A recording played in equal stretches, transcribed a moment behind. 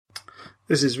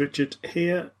This is Richard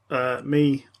here.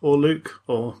 Me or Luke,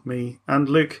 or me and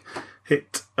Luke,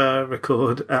 hit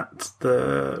record at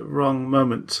the wrong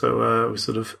moment, so we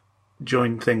sort of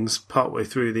joined things partway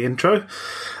through the intro.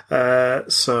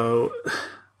 So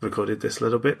recorded this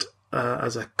little bit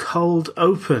as a cold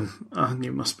open, and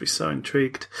you must be so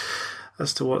intrigued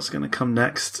as to what's going to come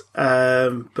next.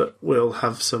 But we'll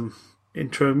have some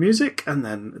intro music, and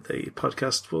then the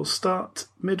podcast will start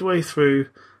midway through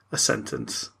a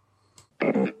sentence.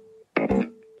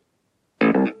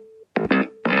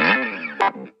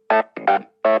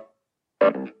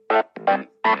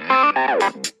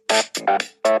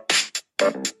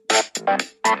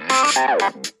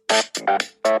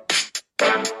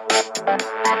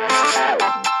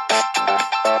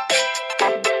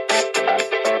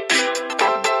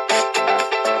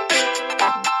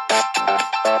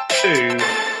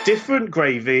 Different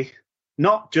gravy,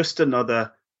 not just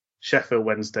another Sheffield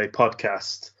Wednesday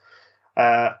podcast.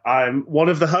 I'm one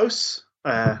of the hosts,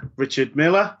 Richard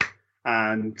Miller,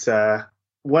 and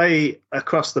way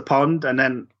across the pond and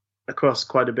then across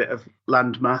quite a bit of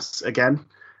landmass again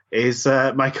is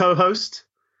my co-host,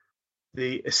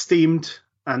 the esteemed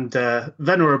and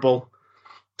venerable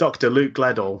Dr. Luke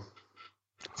Gledall.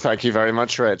 Thank you very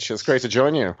much, Rich. It's great to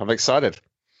join you. I'm excited.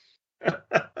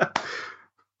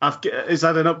 Is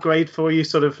that an upgrade for you,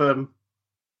 sort of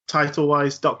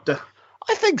title-wise, Doctor?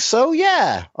 I think so,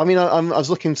 yeah. I mean, I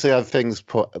was looking to have things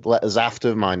put letters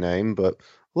after my name, but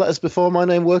letters before my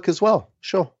name work as well.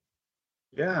 Sure.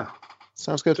 Yeah.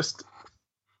 Sounds good. Just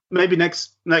maybe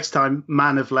next time,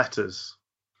 man of letters.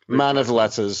 Man of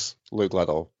letters, Luke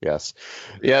Gledall, yes.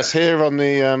 Yeah. Yes, here on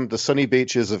the sunny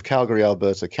beaches of Calgary,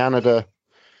 Alberta, Canada.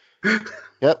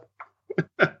 Yep.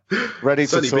 Ready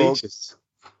to talk. Beaches.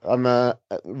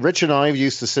 Rich and I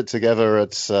used to sit together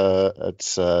at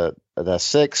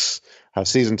S6, have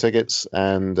season tickets,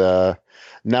 and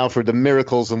now for the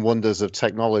miracles and wonders of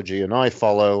technology, and I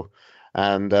follow.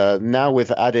 And now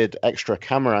with added extra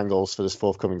camera angles for this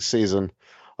forthcoming season,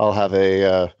 I'll have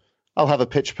a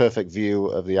pitch perfect view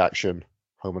of the action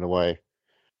home and away.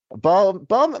 But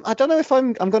I don't know if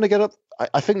I'm going to get up.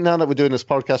 I think now that we're doing this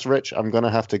podcast, Rich, I'm going to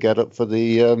have to get up for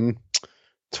the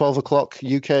 12 o'clock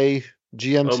UK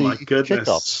GMT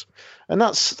kickoffs, and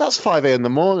that's 5 a.m. in the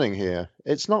morning here.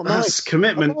 It's not nice. That's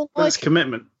commitment. That's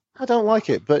commitment. I don't like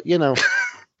it, but you know,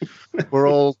 we're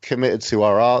all committed to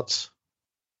our arts,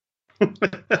 and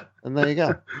there you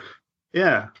go.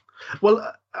 Yeah.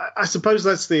 Well, I suppose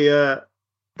that's that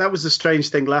was the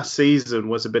strange thing last season,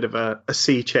 was a bit of a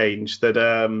sea change,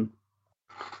 that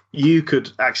you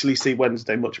could actually see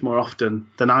Wednesday much more often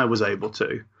than I was able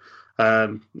to.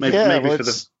 Maybe for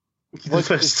the.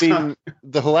 It's been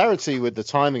the hilarity with the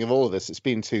timing of all of this. It's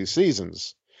been 2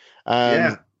 seasons,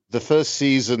 and the first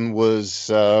season was,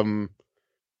 it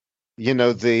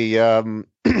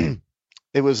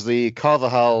was the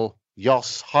Carvajal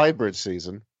Yoss hybrid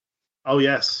season. Oh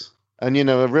yes, and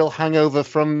a real hangover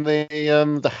from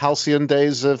the halcyon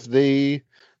days of the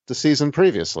season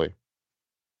previously.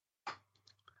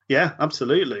 Yeah,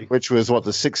 absolutely. Which was the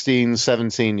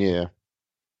 16-17 year.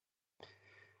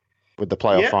 With the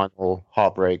playoff final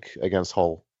heartbreak against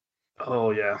Hull. Oh,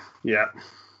 yeah.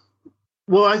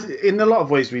 Well, in a lot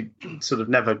of ways, we sort of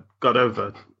never got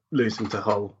over losing to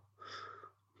Hull.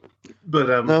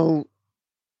 But no.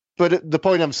 But the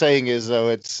point I'm saying is,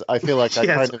 though, I feel like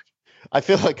I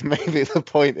feel like maybe the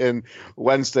point in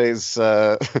Wednesday's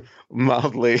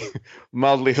mildly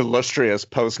illustrious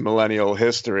post-millennial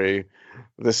history,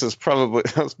 this is probably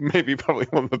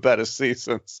one of the better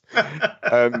seasons.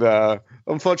 And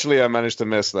unfortunately, I managed to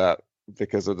miss that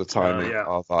because of the timing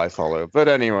of I follow. But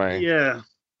anyway. Yeah.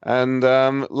 And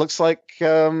looks like,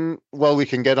 we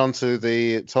can get on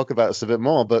to talk about this a bit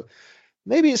more, but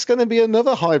maybe it's going to be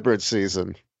another hybrid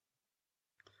season.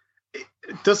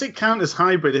 Does it count as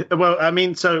hybrid? Well, I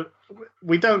mean, so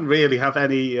we don't really have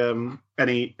any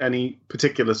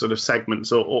particular sort of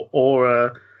segments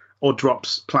or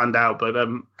drops planned out, but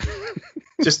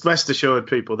just rest assured,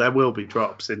 people, there will be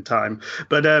drops in time.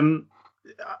 But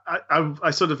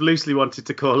I sort of loosely wanted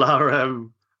to call our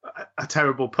a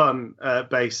terrible pun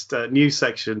based news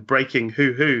section "Breaking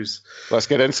Who's." Let's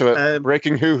get into it.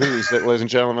 Breaking Who's, ladies and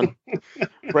gentlemen.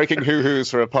 Breaking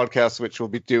Who's for a podcast which we'll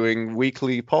be doing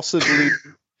weekly, possibly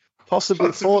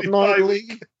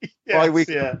fortnightly.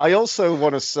 Bi-weekly. Yeah. I also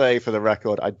want to say, for the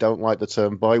record, I don't like the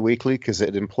term bi-weekly because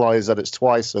it implies that it's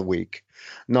twice a week,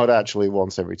 not actually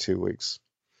once every 2 weeks.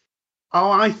 Oh,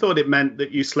 I thought it meant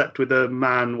that you slept with a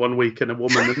man one week and a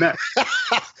woman the next.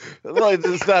 Well,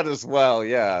 there's that as well.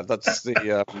 Yeah, that's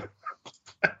the.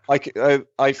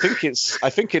 I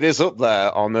think it is up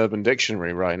there on Urban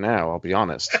Dictionary right now. I'll be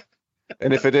honest.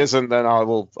 And if it isn't, then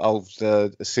I'll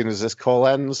as soon as this call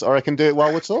ends, or I can do it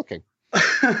while we're talking.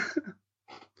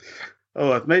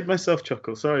 Oh, I've made myself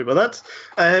chuckle. Sorry about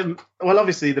that. Well,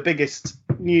 obviously, the biggest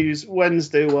news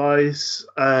Wednesday-wise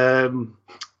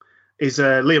is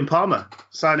Liam Palmer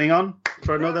signing on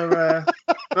for another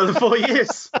 4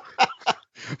 years.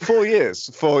 4 years.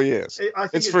 4 years.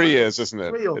 It's 3 years, isn't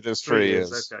it? It is 3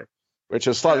 years. Okay. Which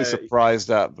I'm slightly surprised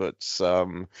at, but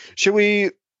should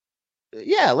we?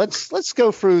 Yeah, let's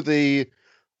go through the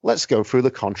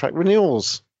contract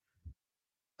renewals.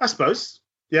 I suppose.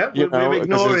 Yeah, we're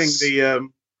ignoring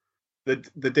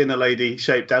the dinner lady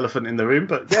shaped elephant in the room,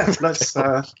 but yeah, let's.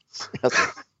 I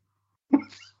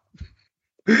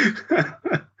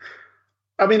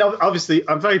mean, obviously,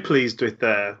 I'm very pleased with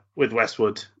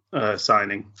Westwood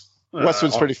signing.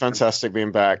 Westwood's pretty fantastic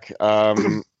being back.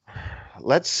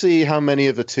 Let's see how many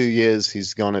of the 2 years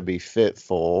he's going to be fit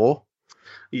for.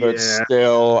 But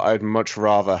still, I'd much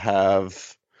rather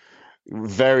have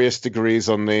various degrees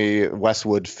on the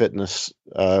Westwood fitness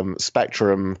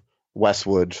spectrum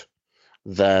Westwood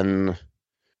than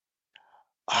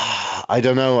I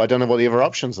don't know what the other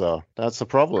options are. That's the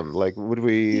problem. Like, would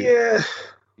we? Yeah.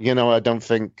 I don't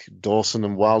think Dawson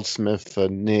and Wildsmith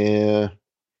are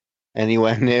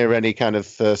anywhere near any kind of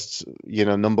first,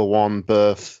 number one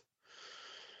berth.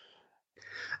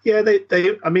 Yeah,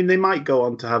 they might go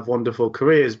on to have wonderful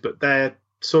careers, but they're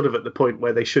sort of at the point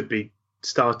where they should be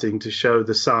starting to show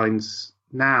the signs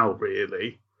now,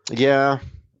 really. Yeah.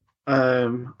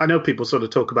 I know people sort of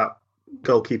talk about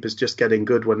goalkeepers just getting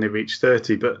good when they reach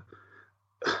 30, but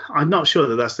I'm not sure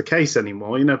that that's the case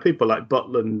anymore. People like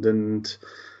Butland and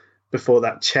before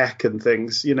that Czech and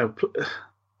things,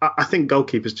 I think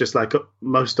goalkeepers, just like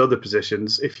most other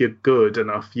positions, if you're good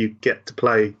enough, you get to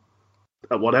play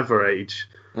at whatever age.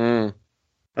 Because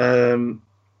we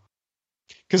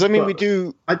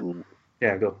do.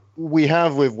 Go. We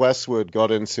have with Westwood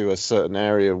got into a certain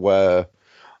area where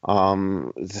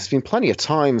there's been plenty of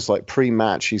times, like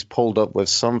pre-match, he's pulled up with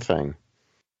something.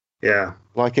 Yeah,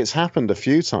 like it's happened a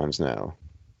few times now.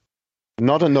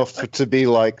 Not enough to be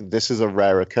like this is a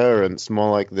rare occurrence.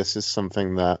 More like this is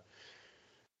something that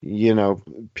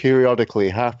periodically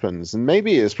happens, and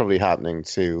maybe it's probably happening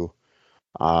to.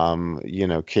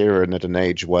 Kieran at an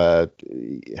age where,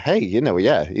 hey,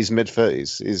 he's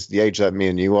mid-30s, is the age that me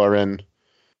and you are in.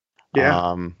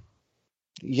 Yeah.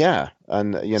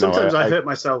 And sometimes I hurt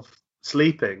myself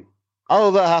sleeping.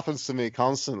 Oh, that happens to me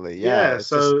constantly. Yeah.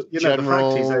 So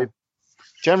the fact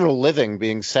general living,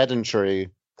 being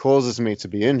sedentary, causes me to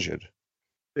be injured.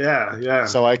 Yeah.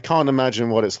 So I can't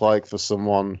imagine what it's like for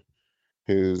someone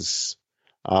who's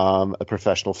a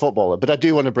professional footballer. But I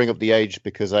do want to bring up the age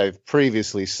because I've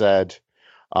previously said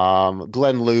Glenn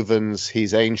Loovens,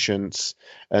 he's ancient,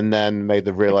 and then made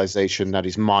the realization that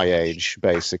he's my age,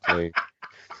 basically.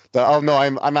 But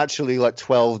I'm actually like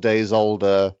 12 days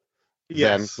older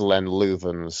than Glenn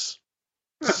Loovens.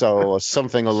 So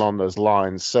something along those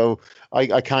lines. So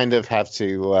I kind of have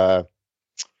to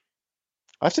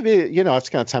I have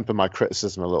to kind of temper my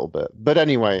criticism a little bit. But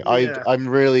anyway, I'm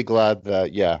really glad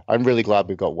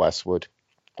we've got Westwood.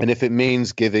 And if it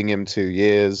means giving him 2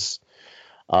 years,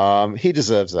 he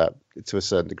deserves that to a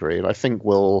certain degree. And I think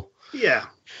we'll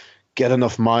get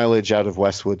enough mileage out of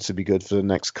Westwood to be good for the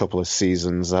next couple of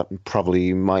seasons. That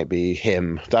probably might be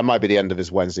him. That might be the end of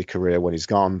his Wednesday career when he's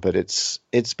gone. But it's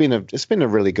been a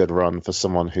really good run for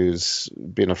someone who's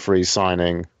been a free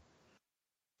signing.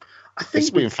 It's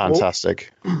been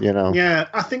fantastic, Yeah,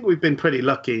 I think we've been pretty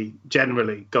lucky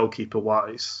generally,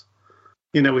 goalkeeper-wise.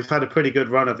 We've had a pretty good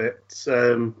run of it.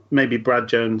 Maybe Brad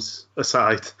Jones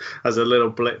aside as a little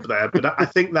blip there, but I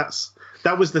think that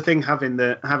was the thing. Having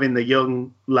the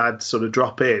young lads sort of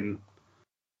drop in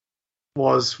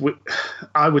was,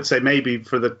 I would say, maybe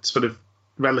for the sort of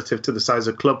relative to the size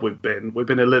of club we've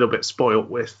been a little bit spoilt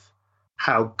with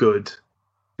how good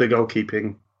the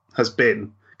goalkeeping has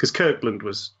been, because Kirkland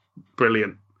was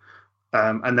brilliant,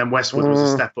 and then Westwood was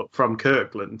a step up from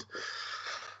Kirkland.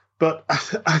 But I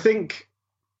think,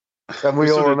 and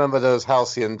we all remember those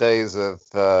halcyon days of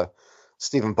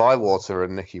Stephen Bywater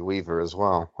and Nicky Weaver as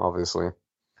well. Obviously,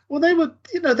 well, they were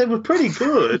pretty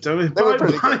good. I mean, they were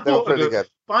pretty good.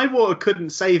 Bywater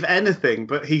couldn't save anything,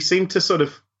 but he seemed to sort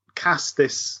of cast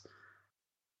this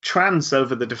trance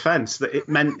over the defence that it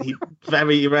meant he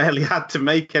very rarely had to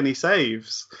make any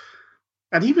saves.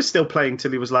 And he was still playing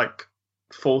till he was like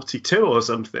 42 or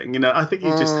something. I think he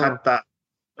just had that,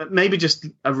 maybe just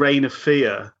a reign of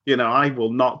fear. I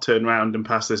will not turn around and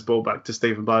pass this ball back to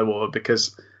Stephen Bywater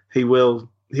because he'll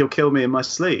kill me in my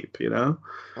sleep.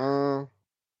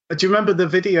 Do you remember the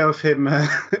video of him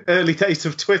early days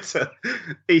of Twitter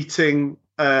eating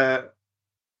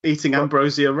eating Well,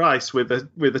 ambrosia rice with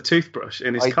a toothbrush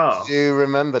in his I car? do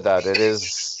remember that.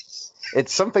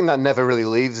 It's something that never really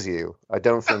leaves you. I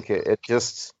don't think it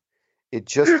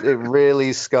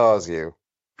really scars you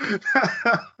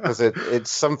because it's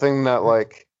something that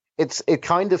like it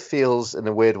kind of feels in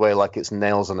a weird way like it's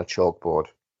nails on a chalkboard.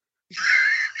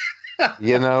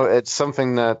 It's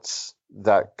something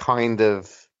that kind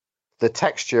of the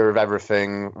texture of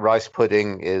everything. Rice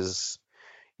pudding is,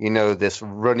 this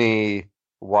runny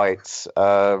white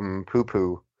poo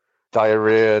poo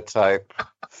diarrhea type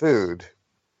food,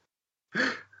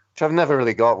 which I've never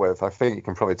really got with. I think you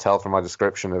can probably tell from my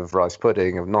description of rice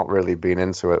pudding. I've not really been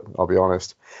into it, I'll be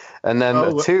honest. And then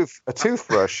Oh a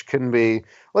toothbrush can be,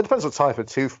 well, it depends what type of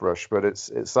toothbrush, but it's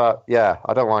that, yeah,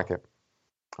 I don't like it.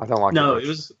 I don't like it, no, it Rich.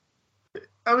 was.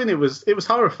 I mean, it was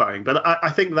horrifying, but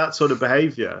I think that sort of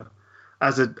behaviour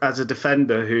as a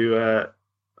defender who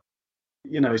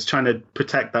is trying to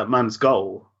protect that man's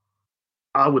goal,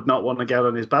 I would not want to get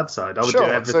on his bad side. I would do Sure.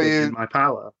 So everything in my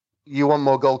power. you want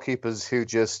more goalkeepers who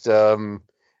just in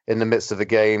the midst of a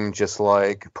game just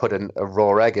like put a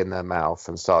raw egg in their mouth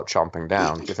and start chomping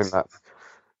down. Do you think that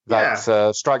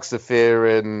Yeah, strikes the fear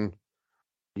in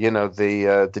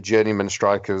the journeyman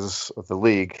strikers of the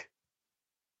league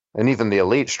and even the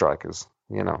elite strikers?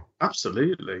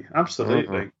 absolutely, Mm-mm.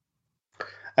 absolutely.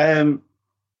 Um,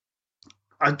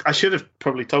 I should have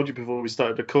probably told you before we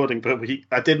started recording, but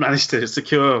I did manage to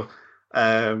secure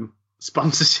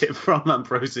sponsorship from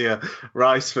Ambrosia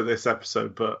Rice for this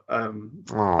episode, but I've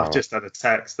Oh, just had a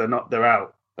text. They're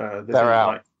out. They they're didn't out.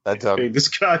 like They're it done. being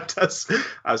described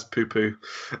as poo poo.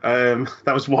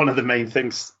 That was one of the main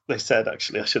things they said.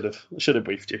 Actually, I should have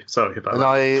briefed you. Sorry about And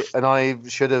that. I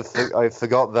should have I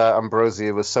forgot that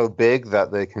Ambrosia was so big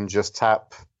that they can just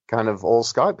tap kind of all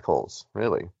Skype calls,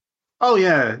 really. Oh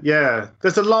yeah, yeah.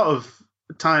 There's a lot of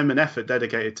time and effort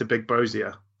dedicated to Big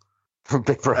Brosia.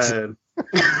 Big Brosia.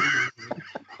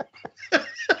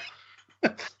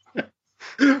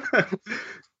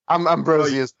 Um,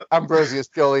 oh, Ambrosia's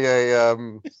purely a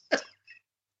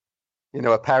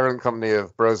parent company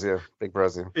of Brosia, Big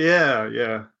Brosia. yeah,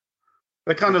 yeah.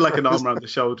 They're kind of like an arm around the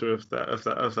shoulder of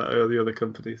the other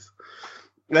companies.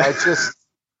 I just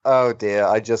oh dear,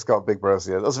 I just got Big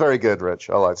Brosia. That's very good, Rich.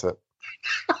 I liked it.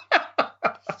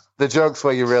 The jokes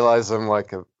where you realize them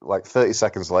like 30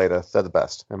 seconds later, they're the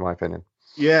best, in my opinion.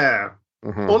 Yeah.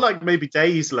 Hmm. Or like maybe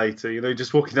days later,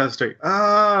 just walking down the street.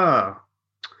 Ah,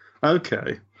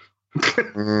 okay.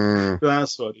 Mm.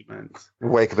 That's what he meant.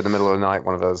 Wake up in the middle of the night,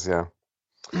 one of those, yeah.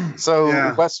 So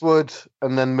Yeah. Westwood,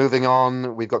 and then moving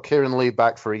on, we've got Kieran Lee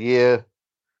back for a year,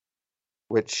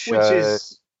 which Which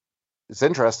is is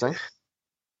interesting.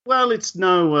 well, it's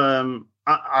no.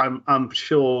 I'm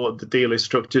sure the deal is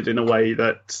structured in a way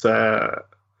that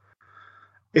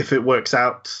if it works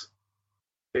out,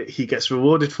 he gets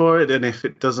rewarded for it, and if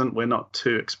it doesn't, we're not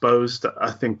too exposed.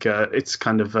 I think it's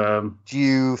kind of Do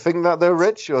you think that though,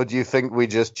 Rich, or do you think we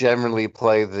just generally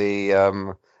play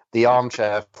the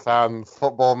armchair fan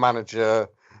football manager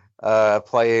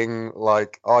playing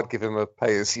like I'd give him a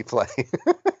pay as you play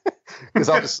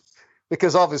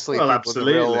because obviously well, people in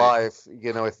the real absolutely.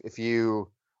 life, if you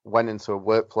went into a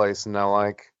workplace and they're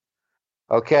like,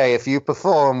 okay, if you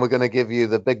perform, we're going to give you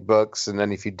the big bucks, and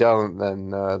then if you don't,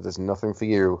 then there's nothing for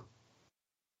you.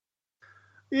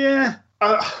 Yeah.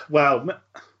 Well, I'm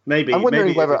maybe wondering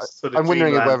it whether was sort of I'm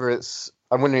wondering if dreamland. whether it's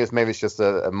I'm wondering if maybe it's just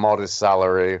a modest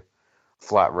salary,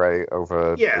 flat rate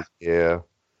over a Yeah. year.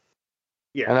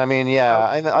 Yeah. And I mean,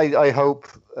 yeah, Oh, I hope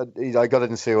I got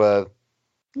into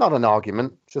not an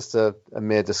argument, just a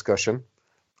mere discussion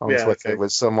on yeah. Twitter Okay.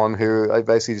 with someone who I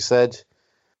basically said,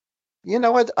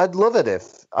 I'd love it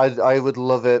if I would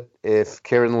love it if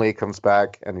Kieran Lee comes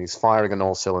back and he's firing on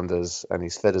all cylinders and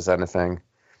he's fit as anything.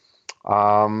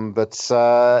 But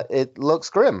it looks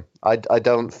grim. I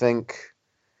don't think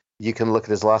you can look at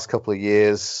his last couple of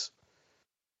years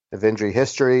of injury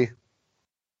history.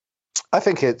 I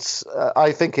think it's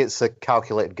a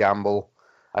calculated gamble.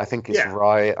 I think it's Yeah.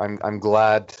 right.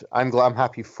 I'm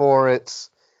happy for it.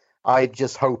 I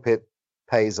just hope it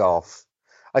pays off.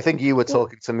 I think you were Well,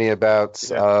 talking to me about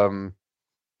yeah. and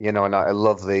I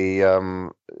love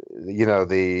the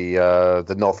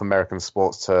North American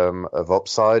sports term of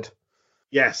upside.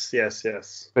 Yes. Yes.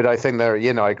 Yes. But I think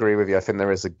I agree with you. I think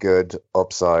there is a good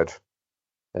upside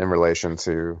in relation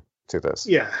to this.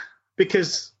 Yeah.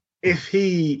 Because if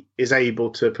he is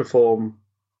able to perform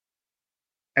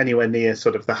anywhere near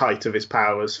sort of the height of his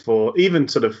powers for even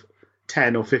sort of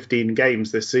 10 or 15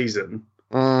 games this season,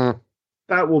 Mm,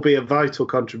 that will be a vital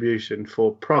contribution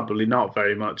for probably not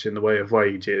very much in the way of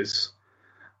wages.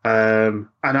 And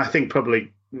I think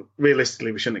probably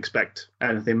realistically we shouldn't expect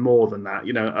anything more than that.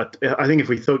 I think if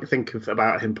we think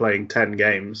about him playing 10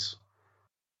 games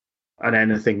and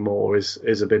anything more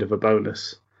is a bit of a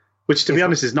bonus. Which, to be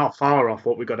honest, is not far off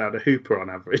what we got out of Hooper on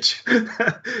average.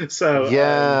 So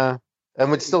yeah,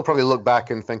 and we'd still probably look back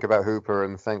and think about Hooper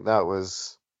and think that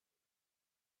was,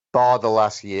 bar the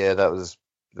last year, that was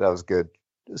good.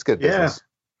 It's good business.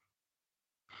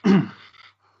 Yeah.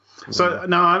 So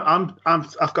no,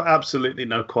 I've got absolutely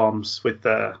no qualms with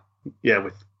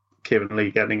with Kieran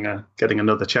Lee getting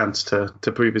another chance to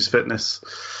prove his fitness.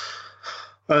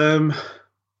 And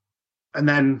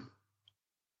then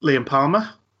Liam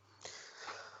Palmer.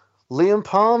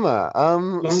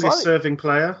 Longest serving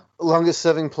player,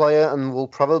 and will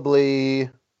probably,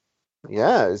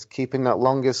 is keeping that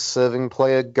longest serving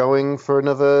player going for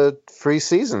another 3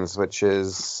 seasons, which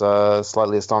is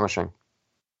slightly astonishing.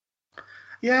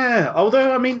 Yeah,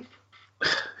 although I mean,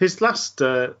 his last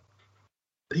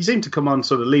he seemed to come on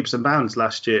sort of leaps and bounds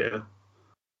last year.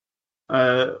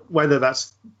 Whether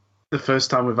that's the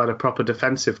first time we've had a proper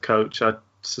defensive coach, I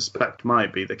suspect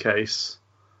might be the case.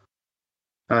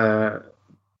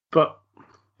 But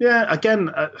yeah, again,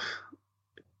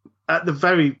 at the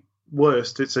very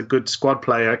worst, it's a good squad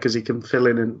player because he can fill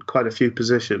in quite a few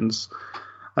positions.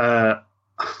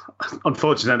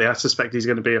 Unfortunately, I suspect he's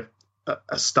going to be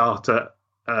a starter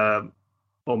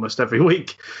almost every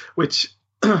week, which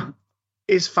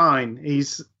is fine. He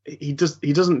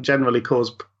doesn't generally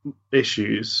cause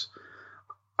issues.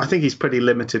 I think he's pretty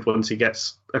limited once he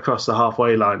gets across the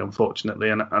halfway line,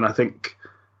 unfortunately, and I think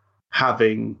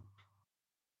having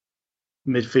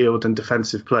midfield and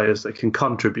defensive players that can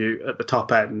contribute at the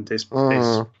top end is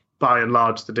by and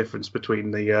large the difference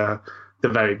between the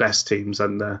very best teams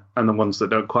and the ones that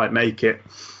don't quite make it.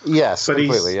 Yes, but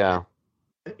completely.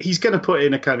 He's going to put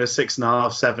in a kind of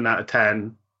 6.5, 7 out of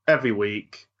 10 every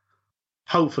week.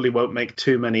 Hopefully, won't make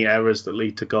too many errors that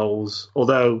lead to goals.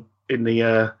 Although in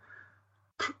the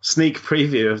sneak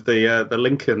preview of the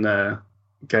Lincoln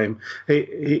game,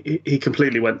 he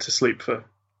completely went to sleep for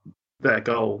their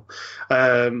goal.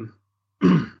 But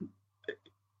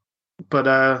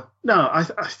no,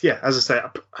 as I say,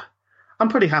 I'm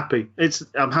pretty happy.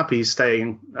 I'm happy he's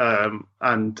staying,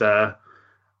 and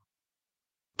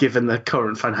given the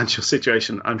current financial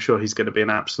situation, I'm sure he's going to be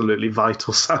an absolutely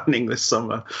vital signing this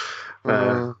summer.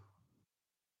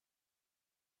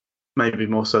 Maybe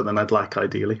more so than I'd like,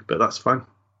 ideally, but that's fine.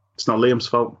 It's not Liam's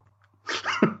fault.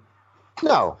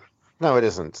 No, it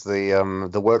isn't.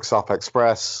 The Worksop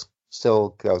Express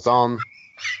still goes on.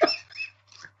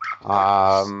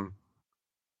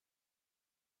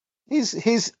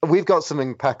 We've got some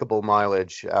impeccable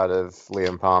mileage out of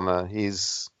Liam Palmer.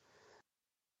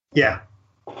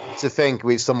 To think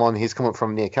he's come up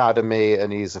from the academy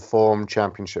and he's a former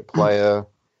championship player.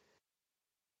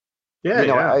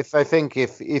 I think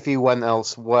if he went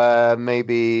elsewhere,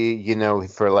 maybe,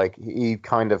 for like, he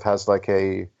kind of has like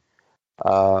a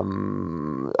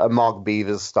Mark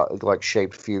Beavers like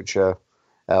shaped future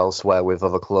elsewhere with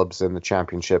other clubs in the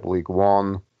Championship, League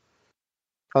One,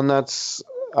 and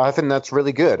I think that's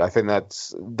really good. I think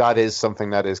that is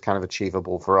something that is kind of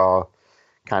achievable for our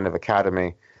kind of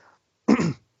academy.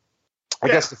 I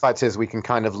guess the fact is we can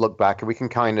kind of look back and we can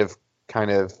kind of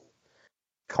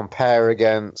compare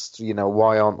against,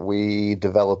 why aren't we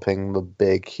developing the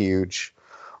big, huge,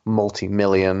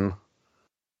 multi-million,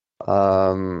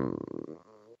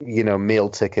 meal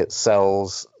ticket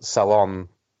sell on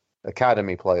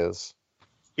academy players.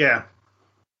 Yeah.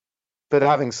 But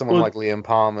having someone like Liam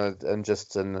Palmer and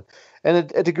just a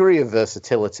degree of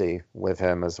versatility with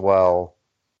him as well.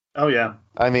 Oh, yeah.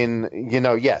 I mean,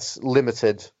 yes,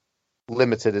 limited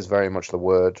is very much the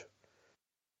word.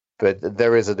 But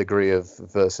there is a degree of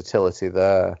versatility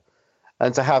there.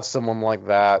 And to have someone like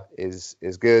that is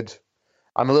good.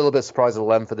 I'm a little bit surprised at the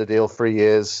length of the deal. 3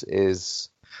 years is...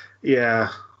 Yeah.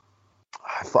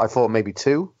 I thought maybe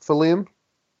 2 for Liam.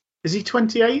 Is he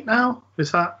 28 now?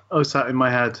 Is that in my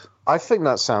head? I think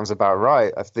that sounds about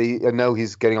right. I know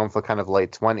he's getting on for kind of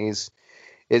late 20s.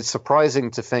 It's surprising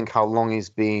to think how long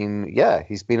he's been... Yeah,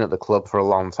 he's been at the club for a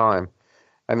long time.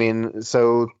 I mean,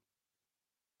 so...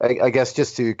 I guess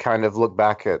just to kind of look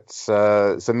back at,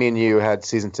 so me and you had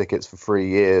season tickets for 3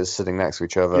 years sitting next to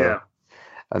each other. Yeah.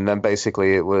 And then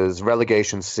basically it was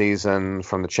relegation season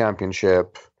from the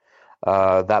Championship,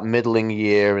 that middling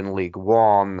year in League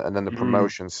One, and then the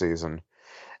promotion season.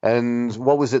 And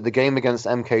what was it, the game against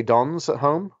MK Dons at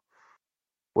home?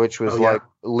 Which was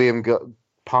Liam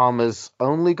Palmer's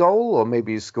only goal, or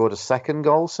maybe he scored a second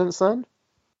goal since then?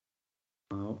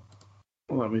 Oh,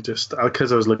 let me just,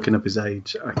 because I was looking up his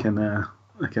age, I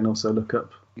can also look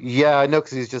up. Yeah, I know,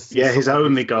 because he's Yeah, his someone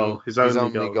only who's goal, his his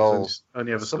only only goal. He's only, goal,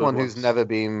 only ever scored someone who's once. never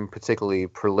been particularly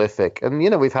prolific. And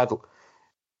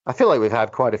I feel like we've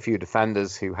had quite a few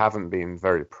defenders who haven't been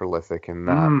very prolific in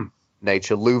that Mm,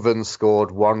 nature. Leuven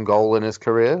scored one goal in his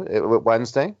career at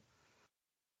Wednesday.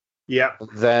 yeah,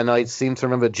 Then I seem to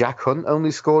remember Jack Hunt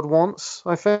only scored once,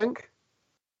 I think.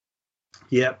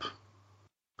 yep.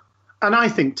 And I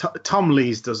think Tom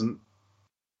Lees doesn't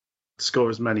score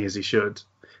as many as he should.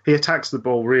 He attacks the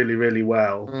ball really, really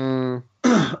well, Mm,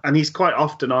 and he's quite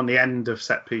often on the end of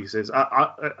set pieces.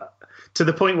 To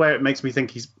the point where it makes me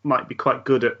think he might be quite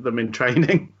good at them in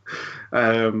training,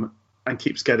 and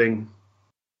keeps being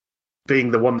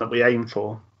the one that we aim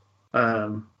for.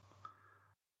 Um,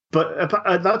 but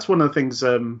that's one of the things.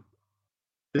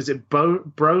 Is it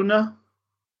Broner,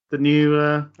 the a new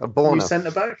Borna.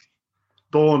 centre back?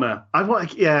 Borner.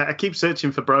 I keep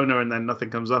searching for Broner and then nothing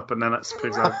comes up, and then that's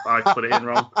because I put it in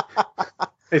wrong.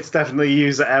 It's definitely a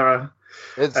user error.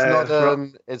 It's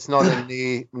not a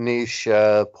niche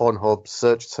Pornhub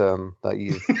search term that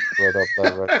you've brought up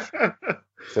there, Rich.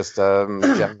 Just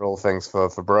general things for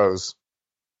bros.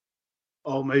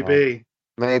 Oh, maybe.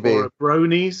 Maybe Or a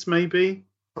bronies, maybe.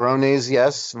 bronies,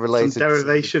 yes, Some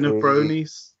derivation of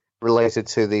bronies. related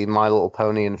to the My Little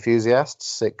Pony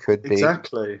enthusiasts. It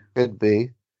Exactly. could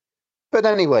be. But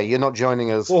anyway, you're not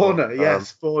joining us Borner,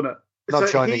 yes, Borner. not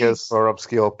So joining us for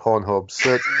obscure Pornhub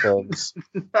search terms.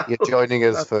 You're joining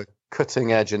us for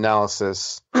cutting edge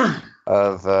analysis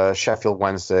of Sheffield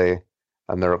Wednesday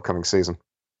and their upcoming season.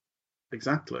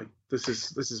 Exactly. This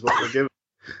is what we're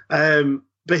given.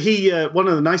 But he, one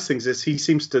of the nice things is he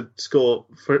seems to score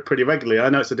pretty regularly. I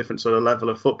know it's a different sort of level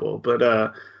of football, but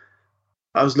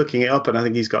I was looking it up, and I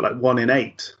think he's got like 1 in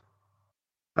 8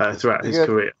 throughout his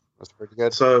career. That's pretty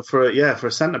good. So for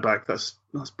a centre back, that's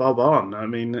bob on. I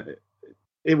mean,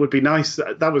 it would be nice.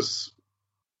 That was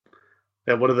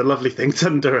one of the lovely things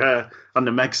under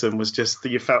Megson was just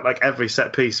that you felt like every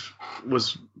set piece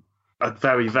was a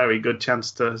very, very good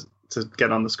chance to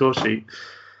get on the score sheet.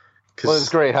 Well, it's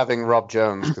great having Rob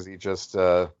Jones because he just,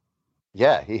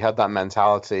 he had that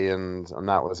mentality, and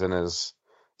that was his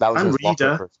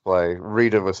locker for his play.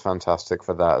 Reader was fantastic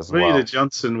for that as well. Reader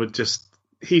Johnson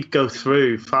he'd go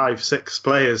through 5-6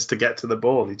 players to get to the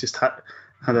ball. He just had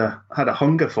a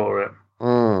hunger for it.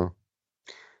 Mm.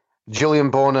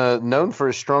 Julian Borner, known for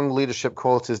his strong leadership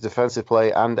qualities, defensive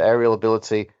play, and aerial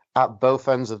ability at both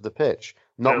ends of the pitch.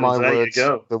 Not my words,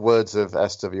 the words of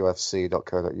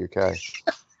swfc.co.uk.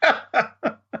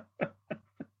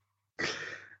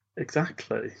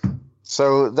 Exactly.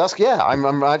 So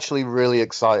I'm actually really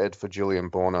excited for Julian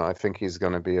Borner. I think he's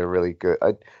going to be a really good.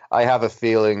 I have a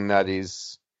feeling that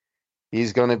he's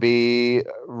going to be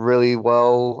really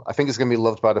well. I think he's going to be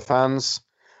loved by the fans.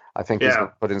 I think he's going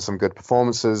to put in some good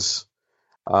performances.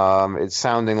 It's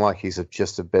sounding like he's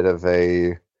just a bit of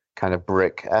a kind of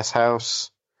brick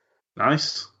S-house.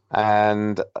 Nice.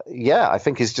 And I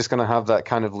think he's just going to have that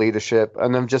kind of leadership.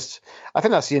 And I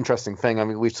think that's the interesting thing. I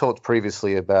mean, we've talked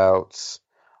previously about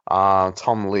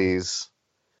Tom Lees,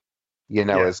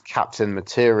 as captain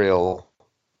material.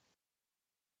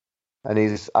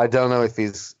 And I don't know if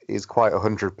he's quite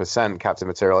 100% captain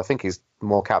material. I think he's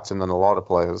more captain than a lot of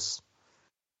players.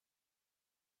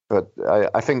 But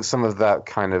I think some of that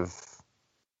kind of...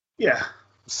 Yeah.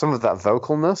 Some of that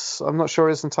vocalness, I'm not sure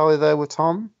is entirely there with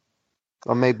Tom.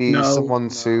 Or maybe someone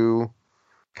to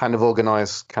kind of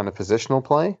organize kind of positional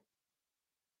play.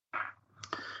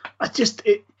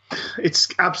 It's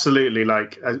absolutely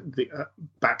like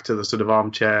back to the sort of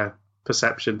armchair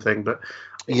perception thing, but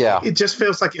it just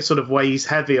feels like it sort of weighs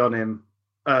heavy on him.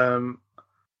 I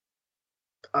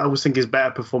always think his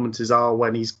better performances are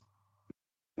when he's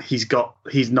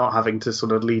not having to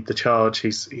sort of lead the charge.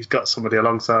 He's got somebody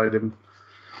alongside him.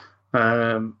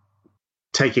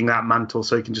 Taking that mantle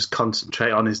so he can just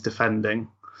concentrate on his defending.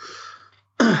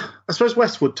 I suppose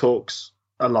Westwood talks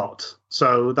a lot,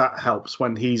 so that helps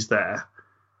when he's there.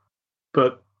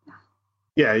 But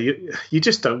you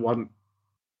just don't want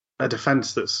a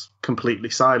defence that's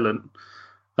completely silent,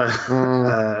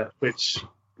 which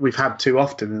we've had too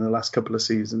often in the last couple of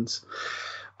seasons.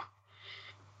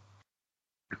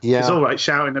 Yeah. It's all right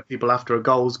shouting at people after a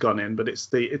goal's gone in, but it's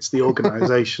the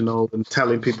organisational and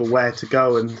telling people where to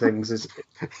go and things.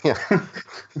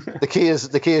 The key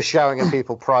is shouting at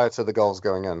people prior to the goals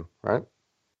going in, right?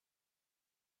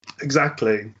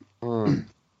 Exactly.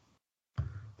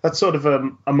 That's sort of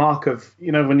a mark of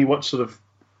when you watch sort of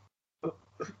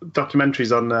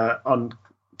documentaries on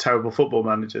terrible football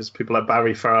managers, people like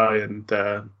Barry Fry and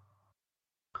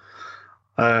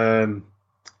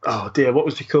oh dear, what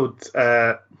was he called?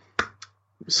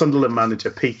 Sunderland manager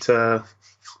Peter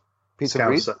Reid.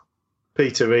 Scouser,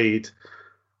 Peter Reid,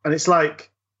 and it's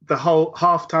like the whole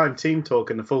half-time team talk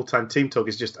and the full-time team talk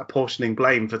is just apportioning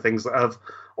blame for things that have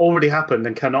already happened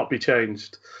and cannot be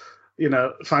changed. You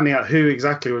know, finding out who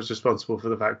exactly was responsible for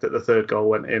the fact that the third goal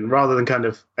went in, rather than kind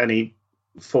of any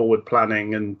forward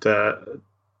planning and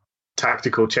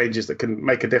tactical changes that can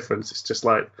make a difference. It's just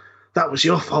like, that was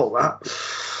your fault.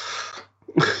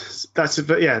 That's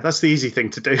the easy thing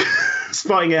to do.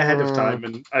 Spotting it ahead of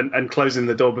time and closing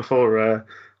the door before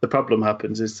the problem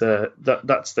happens is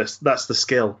that's the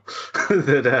skill.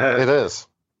 It is.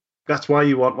 That's why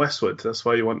you want Westwood. That's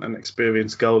why you want an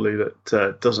experienced goalie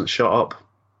that doesn't shut up.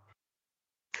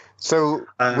 So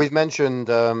we've mentioned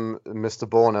Mr.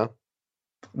 Borna.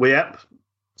 Yep.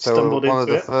 So one of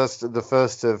the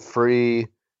first of 3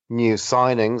 new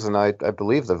signings, and I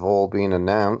believe they've all been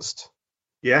announced.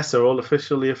 Yes, they're all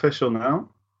officially official now.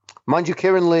 Mind you,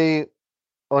 Kieran Lee,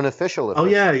 unofficial. Oh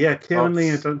yeah. Kieran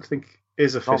Lee, I don't think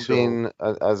is official. Not been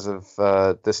as of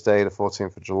this day, the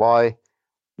 14th of July.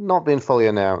 Not been fully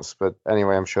announced, but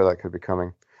anyway, I'm sure that could be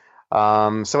coming.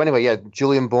 So anyway, yeah,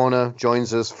 Julian Borna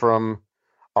joins us from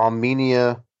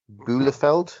Arminia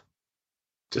Bielefeld.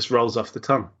 Just rolls off the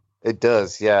tongue. It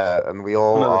does, yeah, and we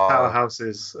all one of the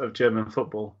powerhouses of German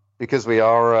football. Because we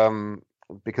are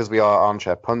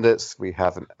armchair pundits. We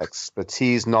have an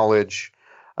expertise knowledge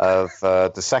of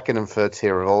the second and third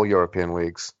tier of all European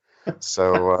leagues.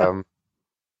 So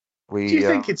do you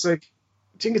think it's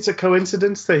a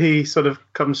coincidence that he sort of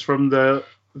comes from the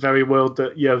very world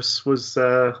that Jos was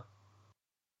sort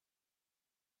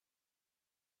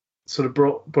of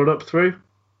brought up through?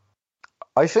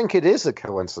 I think it is a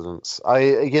coincidence.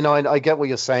 I get what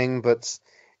you're saying, but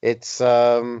it's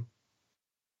I'm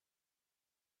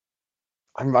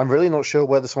really not sure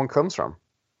where this one comes from.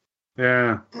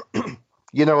 Yeah.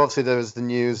 Obviously there was the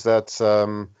news that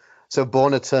so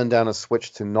Borna turned down a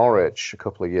switch to Norwich a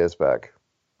couple of years back.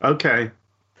 Okay.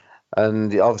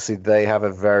 And obviously they have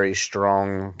a very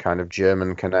strong kind of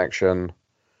German connection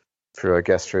through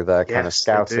their kind of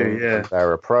scouting and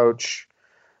their approach.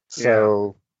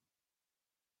 So,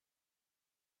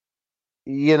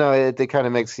 it kind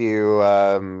of makes you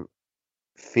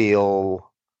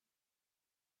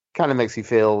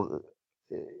feel.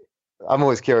 I'm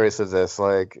always curious of this.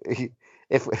 Like,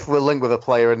 if we're linked with a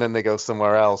player and then they go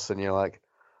somewhere else, and you're like,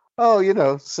 oh,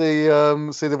 see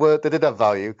the word, they did have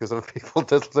value because other people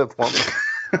did want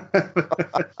them.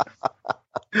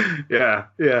 Yeah.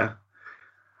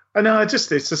 I know. It's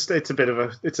a bit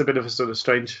of a sort of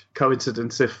strange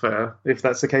coincidence if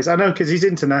that's the case. I know because he's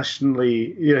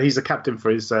internationally, he's a captain for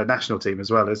his national team as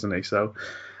well, isn't he? So,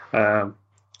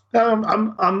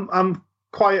 I'm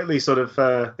quietly sort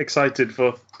of excited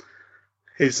for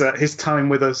his time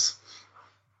with us.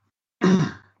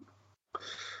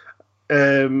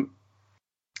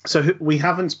 So we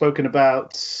haven't spoken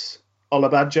about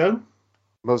Olabajo.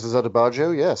 Moses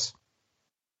Odabajo, yes.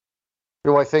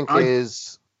 Who I think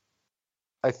is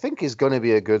going to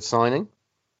be a good signing.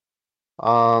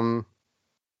 I'm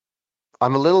a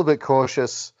little bit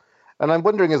cautious, and I'm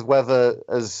wondering whether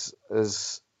as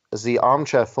the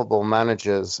armchair football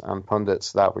managers and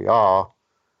pundits that we are,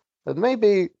 that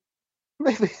maybe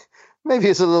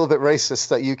it's a little bit racist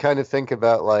that you kind of think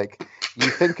about you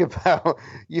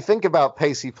think about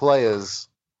pacey players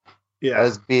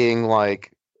as being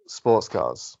like sports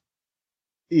cars.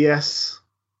 Yes.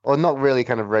 Or not really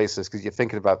kind of racist because you're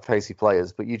thinking about pacey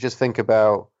players, but you just think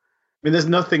about. I mean, there's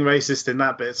nothing racist in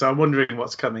that bit, so I'm wondering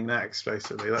what's coming next,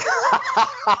 basically.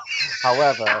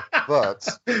 However, but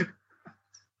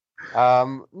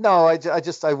no,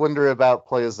 I wonder about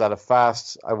players that are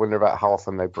fast. I wonder about how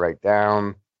often they break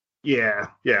down. Yeah.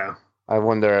 I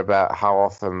wonder about how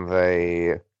often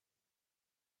they,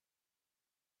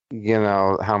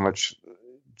 how much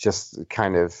just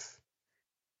kind of.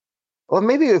 Or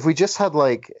maybe if we just had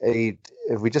a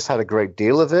great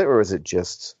deal of it, or is it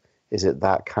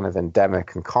that kind of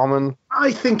endemic and common?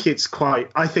 I think it is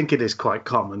quite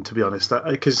common, to be honest,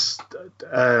 because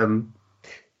I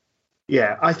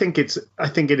think it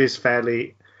is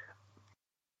fairly.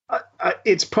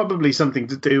 It's probably something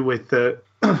to do with the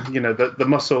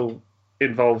muscle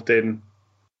involved in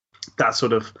that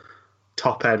sort of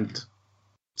top end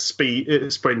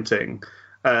sprinting.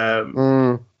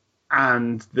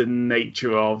 And the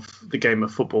nature of the game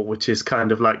of football, which is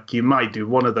kind of like you might do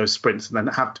one of those sprints and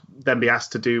then be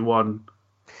asked to do one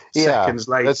seconds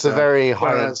later. It's a very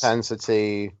high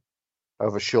intensity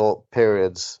over short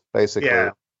periods, basically.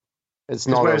 Yeah. It's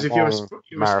not. Whereas if you're a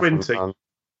sprinter,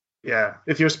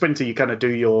 if you're a sprinter, you kind of do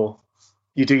your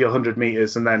 100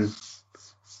 meters and then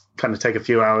kind of take a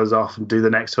few hours off and do the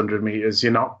next 100 meters.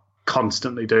 You're not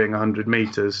constantly doing 100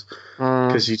 meters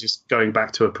because you're just going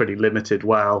back to a pretty limited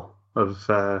well of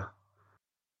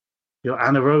your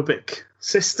anaerobic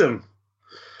system.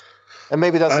 And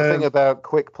maybe that's the thing about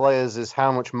quick players is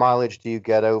how much mileage do you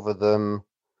get over them,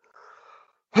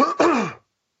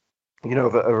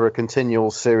 over a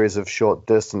continual series of short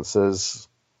distances,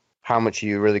 how much are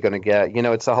you really going to get?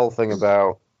 It's the whole thing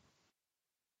about,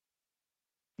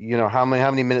 how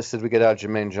many minutes did we get out of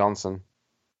Jermaine Johnson?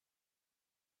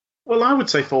 Well, I would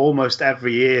say for almost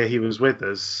every year he was with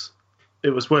us, it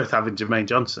was worth having Jermaine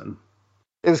Johnson.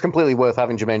 It was completely worth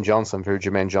having Jermaine Johnson for who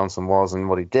Jermaine Johnson was and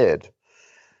what he did.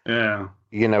 Yeah.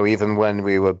 Even when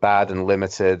we were bad and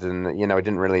limited and, it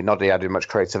didn't really, not that he had much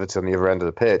creativity on the other end of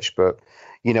the pitch, but,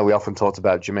 we often talked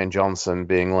about Jermaine Johnson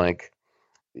being like,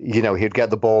 he'd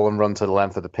get the ball and run to the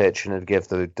length of the pitch and it'd give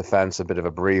the defense a bit of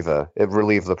a breather. It'd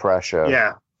relieve the pressure.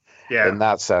 Yeah. In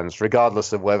that sense,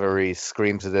 regardless of whether he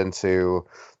screams it into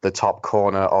the top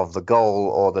corner of the goal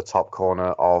or the top corner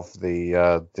of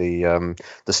the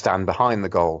stand behind the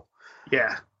goal.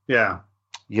 Yeah.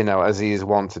 As he is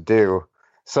wont to do.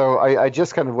 So I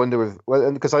just kind of wonder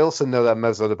because I also know that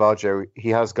Moses Odubajo,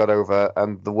 he has got over,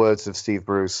 and the words of Steve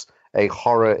Bruce, a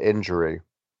horror injury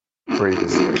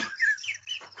previously.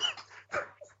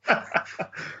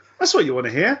 That's what you want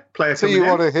to hear.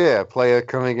 Player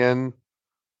coming in.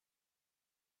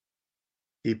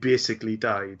 He basically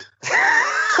died.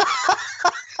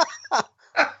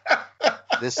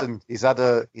 Listen, he's had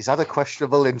a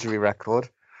questionable injury record.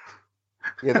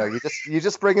 You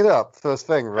just bring it up first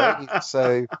thing, right? You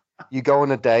say you go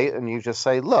on a date and you just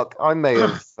say, "Look, I may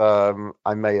have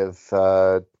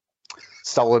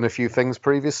stolen a few things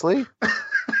previously."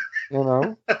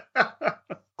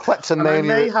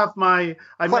 Kleptomania.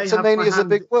 Kleptomania is a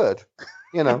big word.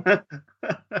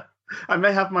 I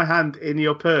may have my hand in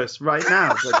your purse right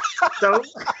now, but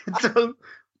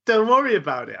don't worry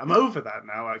about it. I'm over that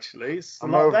now. Actually, it's a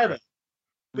lot better.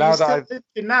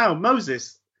 Now,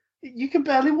 Moses, you can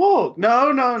barely walk. No,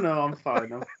 I'm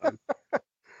fine.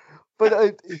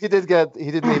 But he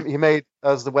made,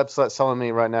 as the website's telling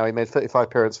me right now, he made 35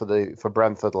 appearances for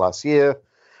Brentford last year.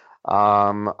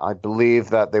 I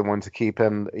believe that they want to keep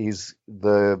him.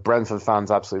 The Brentford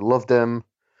fans absolutely loved him.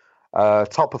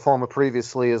 Top performer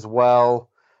previously as well,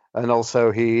 and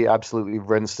also he absolutely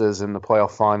rinsed us in the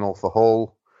playoff final for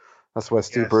Hull. That's where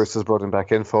Steve Bruce has brought him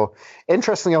back in for.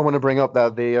 Interestingly, I want to bring up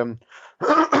that the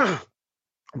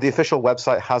the official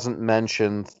website hasn't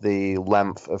mentioned the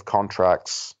length of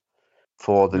contracts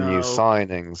for the new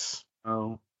signings.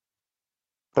 Oh,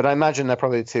 but I imagine they're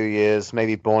probably 2 years,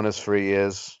 maybe bonus 3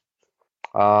 years.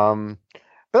 But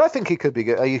I think he could be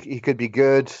good. He could be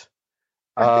good.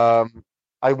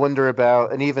 I wonder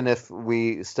about, and even if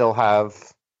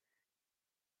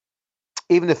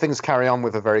things carry on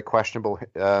with a very questionable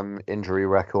injury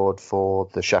record for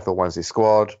the Sheffield Wednesday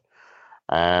squad,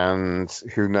 and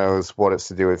who knows what it's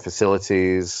to do with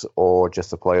facilities or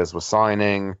just the players we're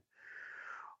signing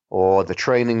or the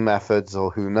training methods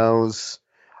or who knows,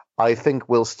 I think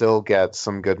we'll still get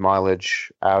some good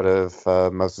mileage out of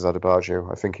Moses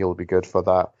Odubajo. I think he'll be good for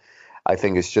that. I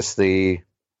think it's just as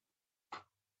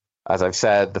I've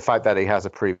said, the fact that he has a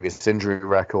previous injury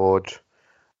record,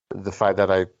 the fact that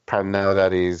I know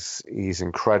that he's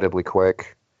incredibly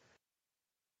quick,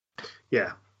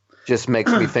 just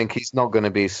makes me think he's not going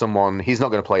to be someone. He's not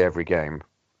going to play every game.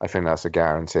 I think that's a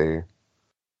guarantee.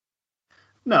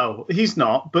 No, he's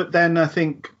not. But then I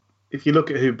think if you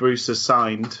look at who Bruce has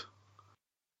signed,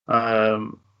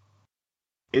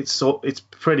 it's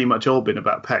pretty much all been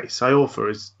about pace. Iorfa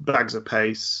is bags of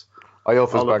pace.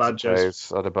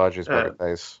 Odubajo's back of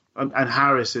pace. And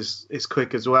Harris is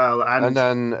quick as well. And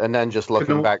then just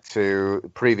looking back to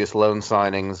previous loan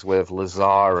signings with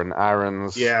Lazar and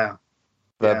Aarons. Yeah.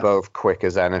 They're both quick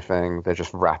as anything. They're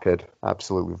just rapid,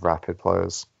 absolutely rapid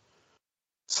players.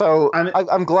 So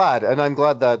I'm glad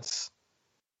that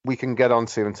we can get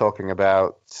onto and talking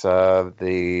about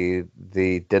the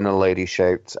dinner lady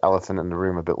shaped elephant in the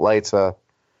room a bit later.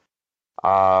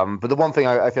 But the one thing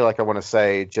I feel like I want to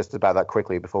say just about that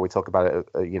quickly before we talk about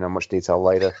it, much detail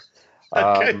later.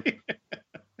 Okay.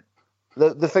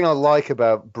 The thing I like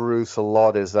about Bruce a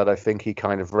lot is that I think he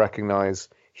kind of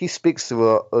he speaks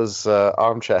to us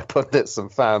armchair pundits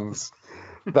and fans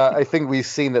that I think we've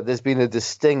seen that there's been a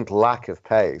distinct lack of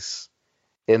pace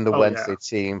in the Wednesday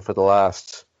team for the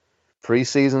last 3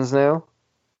 seasons now.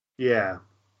 Yeah.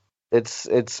 It's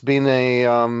been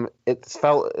the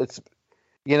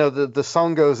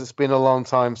song goes, it's been a long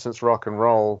time since rock and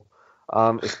roll.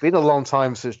 It's been a long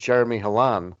time since Jeremy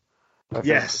Hallan. I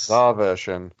think it's our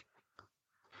version.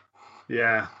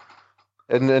 Yeah.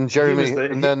 And Jeremy,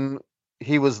 the, and then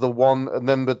he was the one, and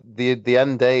then but the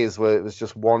end days where it was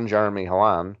just one Jeremy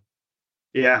Halan.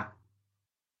 Yeah.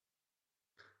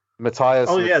 Matthias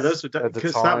Oh yeah, was those were at the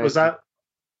because that was time. that.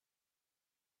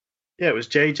 Yeah, it was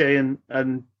JJ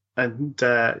and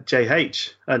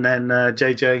JH, and then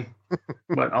JJ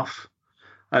went off,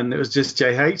 and it was just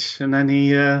JH, and then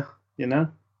he,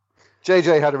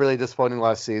 JJ had a really disappointing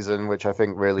last season, which I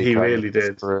think really he kind of really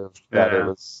did. proved that it Yeah,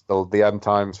 was the end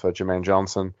times for Jermaine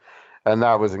Johnson, and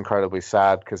that was incredibly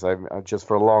sad because I just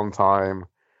for a long time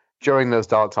during those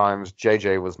dark times,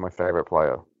 JJ was my favorite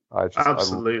player. I loved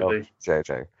absolutely.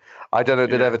 JJ. I don't know.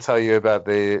 Did I Yeah. ever tell you about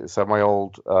my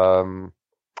old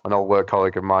an old work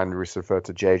colleague of mine used to refer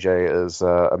to JJ as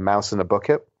a mouse in a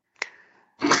bucket.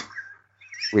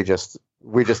 we just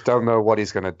don't know what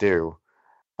he's going to do.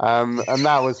 And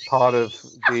that was part of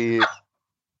the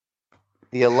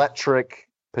electric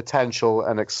potential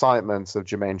and excitement of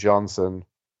Jermaine Johnson.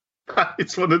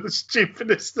 It's one of the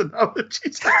stupidest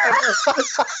analogies ever.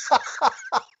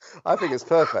 I think it's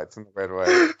perfect in a weird way.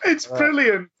 It's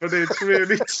brilliant, but it's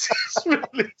really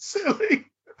silly.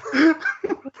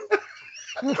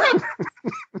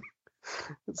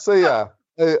 So yeah,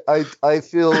 I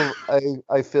feel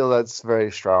that's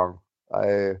very strong.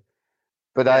 We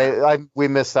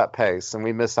miss that pace and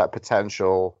we miss that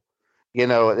potential.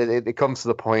 It comes to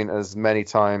the point as many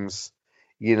times,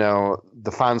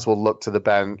 the fans will look to the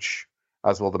bench,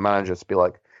 as will the manager, to be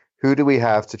like, who do we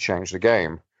have to change the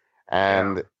game?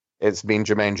 And it's been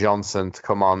Jermaine Johnson to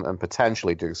come on and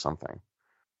potentially do something.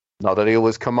 Not that he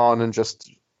always come on and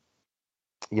just,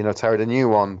 tear it a new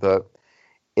one, but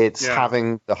it's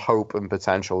having the hope and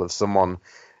potential of someone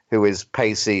who is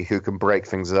pacey, who can break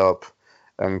things up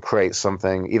and create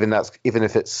something. Even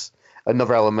if it's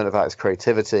another element of that is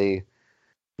creativity.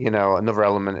 Another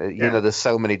element. There's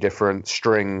so many different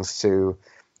strings to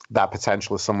that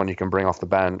potential of someone you can bring off the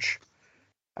bench.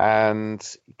 And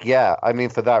yeah, I mean,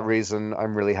 for that reason,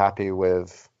 I'm really happy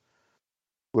with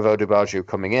Odubaju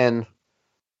coming in.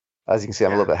 As you can see,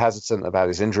 I'm a little bit hesitant about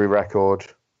his injury record.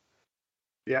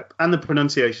 Yep, and the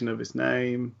pronunciation of his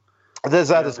name. There's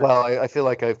that as well. I feel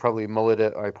like I've probably mullered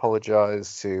it. I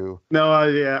apologize to. No,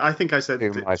 I think I said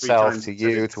to myself, to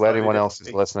you, to anyone else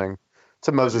who's listening,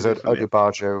 to Moses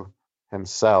Odubaju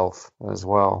himself as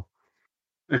well.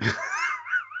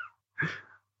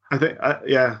 I think,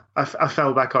 I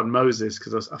fell back on Moses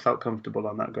because I felt comfortable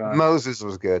on that guy. Moses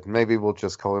was good. Maybe we'll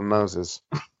just call him Moses.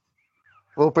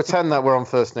 We'll pretend that we're on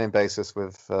first name basis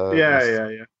with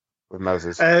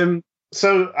Moses.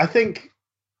 So I think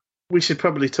we should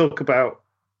probably talk about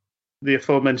the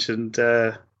aforementioned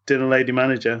dinner lady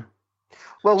manager.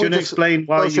 Well, do you want to explain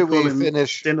why you call him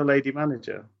dinner lady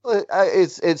manager?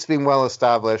 It's been well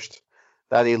established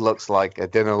that he looks like a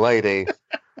dinner lady.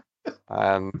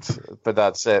 But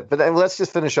that's it. But then let's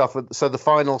just finish off with the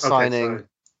final signing. Sorry.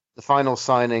 The final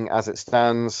signing as it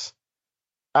stands,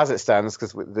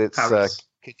 because it's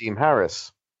Kadeem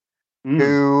Harris,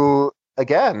 who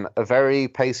again a very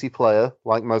pacey player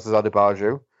like Moses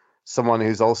Odubaju, someone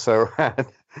who's also had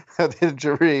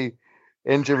injury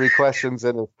questions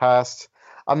in his past.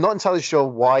 I'm not entirely sure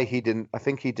why he didn't. I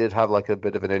think he did have like a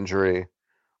bit of an injury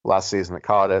last season at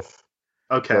Cardiff.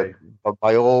 Okay. But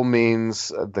by all means,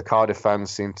 the Cardiff fans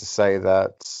seem to say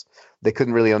that they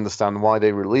couldn't really understand why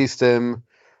they released him.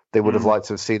 They would have liked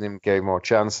to have seen him get more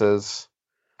chances.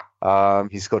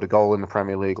 He scored a goal in the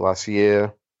Premier League last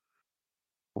year.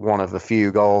 One of the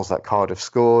few goals that Cardiff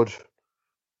scored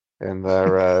in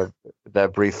their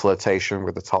brief flirtation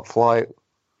with the top flight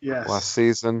last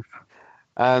season.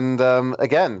 And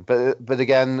again,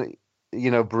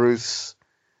 Bruce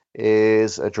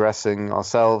is addressing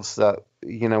ourselves that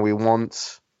we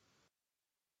want.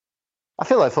 I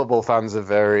feel like football fans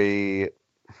are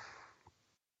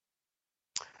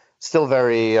still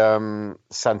very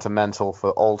sentimental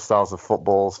for old styles of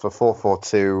footballs, for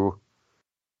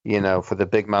 4-4-2, for the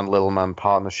big man little man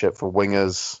partnership for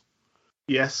wingers.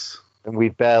 Yes. And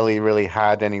we've barely really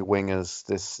had any wingers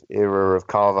this era of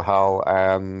Carvajal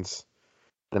and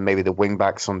then maybe the wing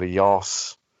backs under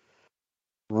Yoss.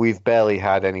 We've barely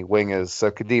had any wingers.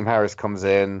 So Kadeem Harris comes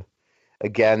in,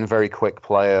 again, very quick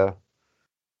player.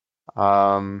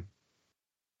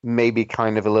 Maybe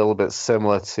kind of a little bit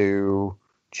similar to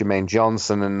Jermaine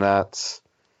Johnson in that,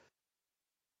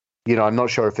 I'm not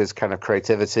sure if his kind of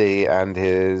creativity and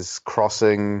his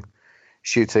crossing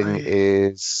shooting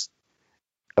is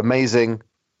amazing,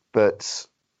 but...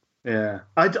 Yeah,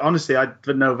 I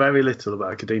know very little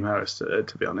about Kadeem Harris,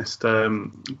 to be honest.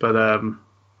 But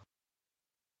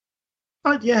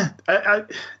I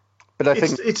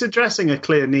think it's addressing a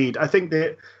clear need. I think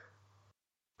that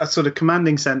a sort of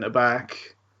commanding centre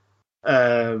back,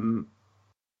 some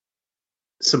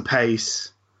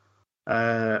pace.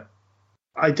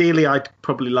 Ideally, I'd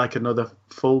probably like another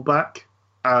fullback,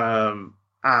 and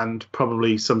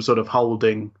probably some sort of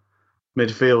holding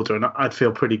midfielder, and I'd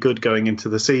feel pretty good going into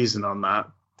the season on that.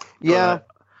 Yeah. But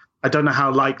I don't know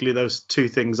how likely those two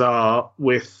things are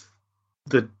with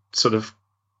the sort of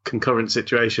concurrent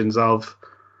situations of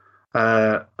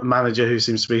a manager who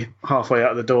seems to be halfway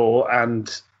out the door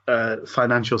and a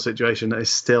financial situation that is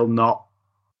still not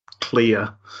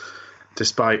clear,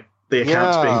 despite the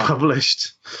accounts being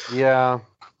published. Yeah.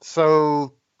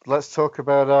 So let's talk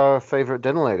about our favourite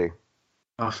dinner lady.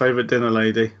 Our favourite dinner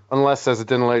lady. Unless there's a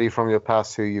dinner lady from your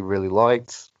past who you really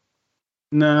liked.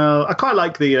 No, I quite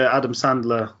like the Adam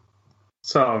Sandler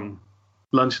song,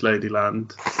 Lunch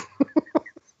Ladyland.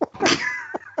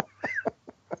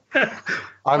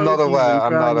 I'm not aware.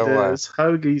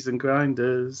 Hoagies and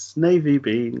grinders, navy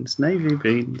beans,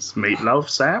 meatloaf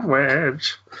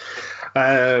sandwich.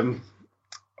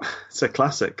 It's a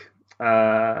classic.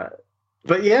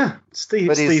 But yeah, Steve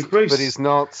Bruce. But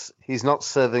he's not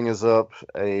serving us up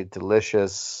a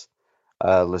delicious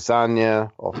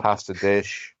lasagna or pasta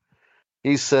dish.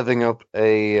 He's serving up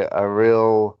a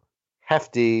real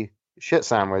hefty shit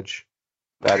sandwich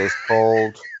that is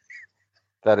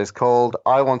called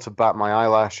I want to bat my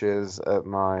eyelashes at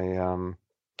my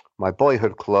my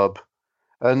boyhood club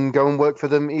and go and work for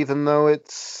them, even though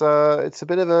it's a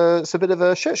bit of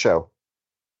a shit show,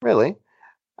 really.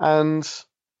 And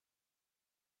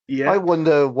I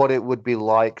wonder what it would be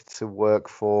like to work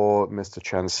for Mr.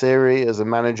 Chansiri as a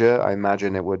manager. I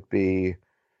imagine it would be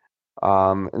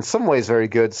in some ways very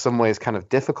good, some ways kind of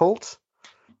difficult.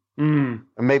 And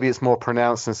maybe it's more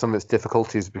pronounced in some of its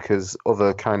difficulties because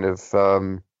other kind of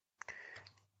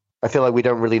I feel like we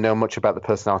don't really know much about the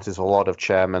personalities of a lot of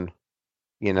chairmen,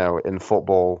 in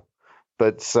football.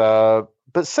 But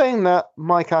saying that,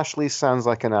 Mike Ashley sounds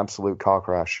like an absolute car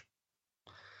crash.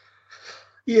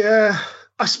 Yeah,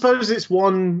 I suppose it's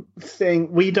one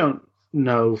thing we don't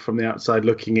know from the outside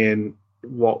looking in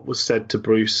what was said to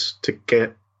Bruce to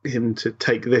get him to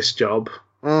take this job.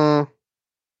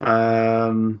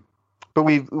 But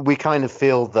we kind of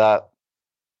feel that,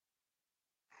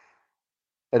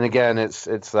 and again, it's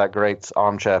that great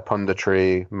armchair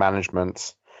punditry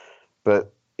management.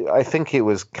 But I think it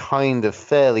was kind of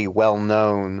fairly well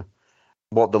known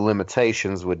what the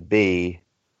limitations would be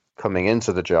coming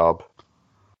into the job.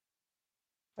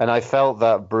 And I felt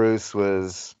that Bruce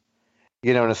was,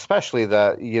 and especially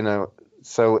that,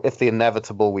 so if the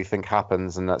inevitable we think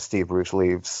happens and that Steve Bruce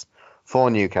leaves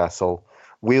for Newcastle,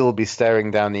 we will be staring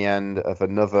down the end of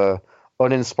another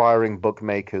uninspiring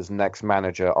bookmaker's next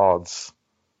manager odds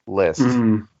list.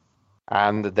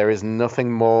 And there is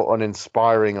nothing more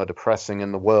uninspiring or depressing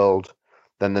in the world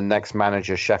than the next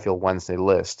manager Sheffield Wednesday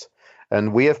list.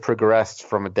 And we have progressed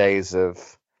from days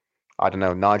of, I don't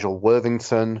know, Nigel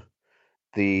Worthington,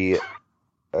 the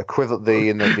equivalent,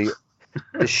 the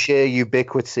sheer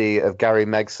ubiquity of Gary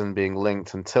Megson being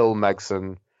linked until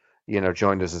Megson,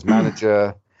 joined us as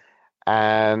manager,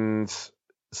 and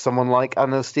someone like, I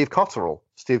know, Steve Cotterill.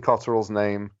 Steve Cotterill's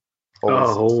name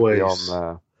always seems to be on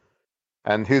there.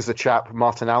 And who's the chap?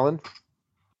 Martin Allen?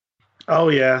 Oh,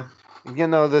 yeah.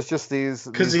 There's just these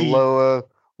lower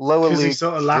league. Because he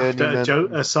sort of laughed at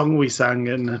a song we sang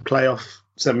in a playoff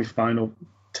semi-final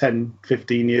 10,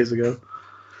 15 years ago.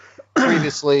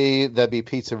 Previously, there'd be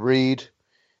Peter Reid.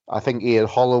 I think Ian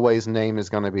Holloway's name is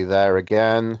going to be there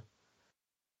again.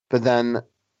 But then,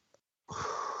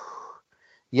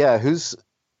 yeah, I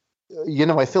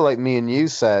feel like me and you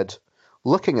said,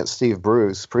 looking at Steve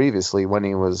Bruce previously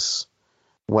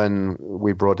when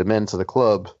we brought him into the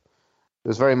club, it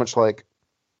was very much like,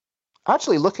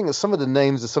 actually looking at some of the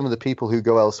names of some of the people who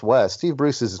go elsewhere, Steve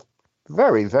Bruce is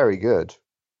very, very good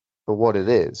for what it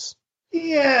is.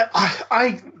 Yeah,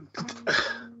 I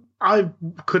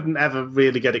couldn't ever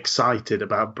really get excited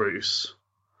about Bruce.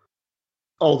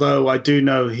 Although I do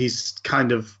know he's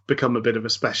kind of become a bit of a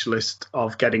specialist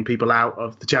of getting people out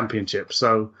of the Championship.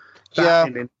 So that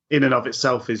in and of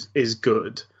itself is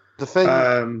good. The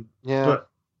thing, but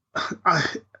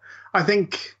I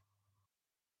think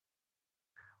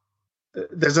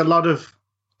there's a lot of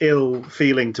ill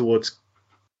feeling towards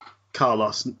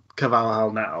Carlos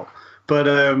Carvalhal now. But,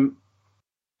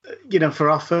 for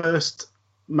our first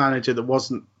manager that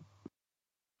wasn't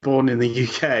born in the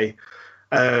UK,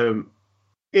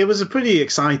 it was a pretty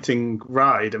exciting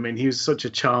ride. I mean, he was such a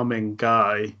charming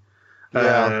guy.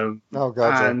 Yeah.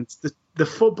 And the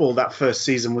football that first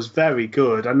season was very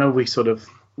good. I know we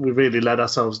really let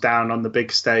ourselves down on the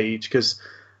big stage because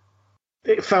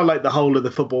it felt like the whole of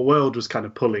the football world was kind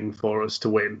of pulling for us to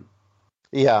win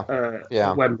Yeah,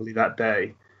 at Wembley that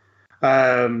day.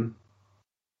 And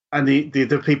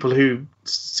the people who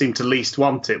seemed to least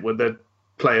want it were the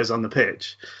players on the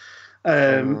pitch.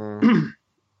 But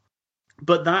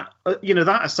that,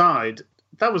 that aside,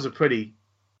 that was a pretty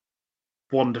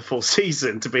wonderful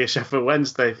season to be a Sheffield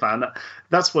Wednesday fan.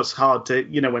 That's what's hard to,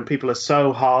 when people are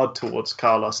so hard towards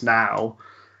Carlos now,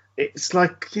 it's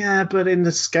like, yeah, but in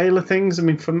the scale of things, I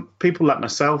mean, from people like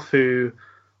myself who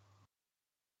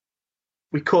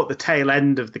we caught the tail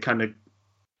end of the kind of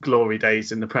glory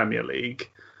days in the Premier League,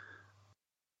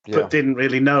 but didn't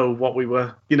really know what we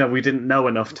were, we didn't know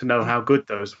enough to know how good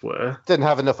those were. Didn't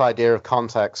have enough idea of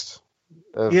context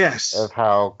of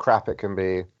how crap it can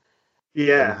be.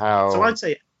 Yeah. How, so I'd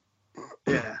say,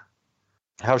 yeah.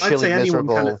 How shilly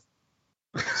miserable. Kind of...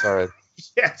 Sorry.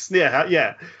 Yes,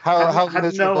 yeah. How had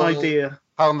miserable, no idea.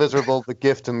 How miserable the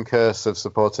gift and curse of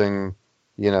supporting,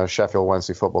 Sheffield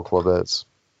Wednesday Football Club is.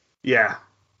 Yeah.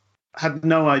 Had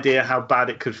no idea how bad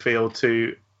it could feel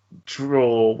to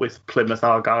draw with Plymouth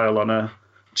Argyle on a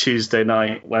Tuesday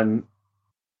night when,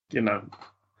 were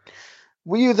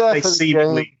you there they for the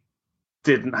seemingly game?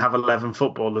 Didn't have 11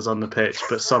 footballers on the pitch,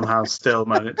 but somehow still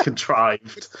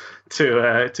contrived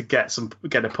to get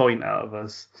a point out of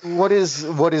us. What is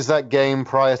that game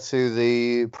prior to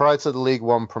the League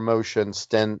One promotion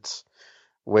stint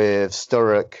with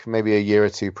Sturrock? Maybe a year or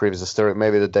two previous to Sturrock.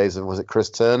 Maybe the days of, was it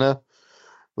Chris Turner?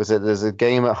 There's a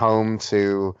game at home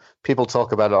to, people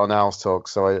talk about it on Owls Talk,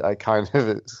 so I kind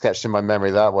of sketched in my memory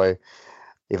that way.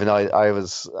 Even though I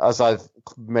was, as I've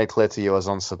made clear to you, I was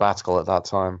on sabbatical at that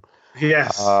time.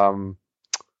 Yes.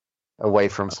 Away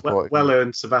from support.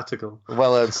 Well-earned sabbatical.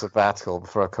 Well-earned sabbatical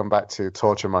before I come back to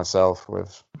torture myself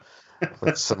with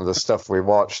some of the stuff we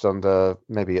watched under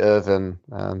maybe Irvin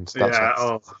and that sort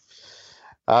of stuff.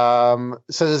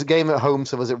 So there's a game at home.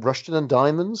 So was it Rushden and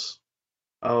Diamonds?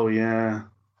 Oh yeah.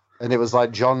 And it was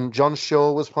like John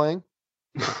Shaw was playing.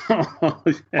 Oh,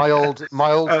 yeah. My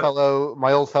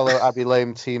old fellow Abbey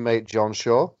Lane teammate John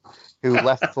Shaw, who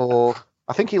left for.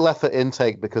 I think he left for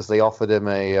Intake because they offered him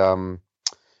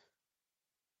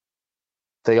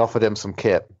some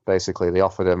kit. Basically, they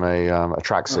offered him a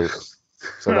tracksuit.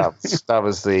 So that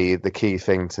was the key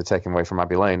thing to take him away from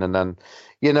Abbey Lane. And then,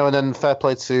 and then fair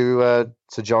play to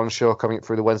John Shaw coming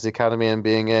through the Wednesday Academy and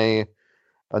being a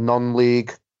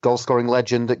non-league goal scoring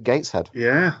legend at Gateshead.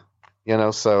 Yeah.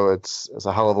 So it's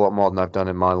a hell of a lot more than I've done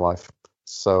in my life.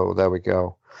 So there we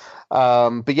go.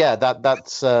 But yeah,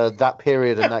 that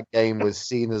period and that game was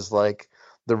seen as like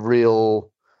the real.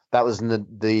 That was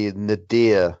the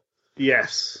nadir.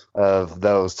 Yes. Of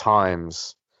those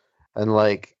times, and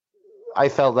like I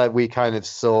felt that we kind of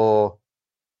saw,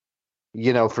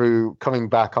 through coming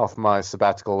back off my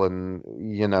sabbatical, and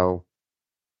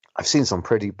I've seen some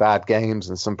pretty bad games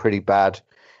and some pretty bad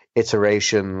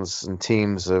iterations and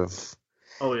teams of.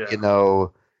 Oh yeah.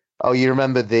 Oh, you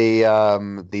remember the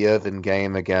Irvin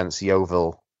game against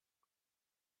Yeovil?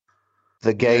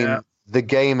 The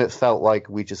game. It felt like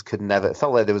we just could never. It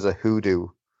felt like there was a hoodoo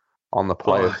on the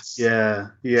players.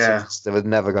 Oh, yeah. So they were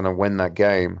never going to win that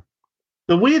game.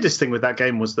 The weirdest thing with that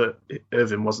game was that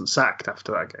Irvin wasn't sacked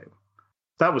after that game.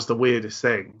 That was the weirdest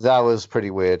thing. That was pretty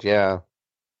weird. Yeah.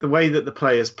 The way that the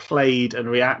players played and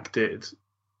reacted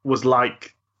was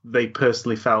like they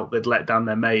personally felt they'd let down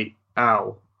their mate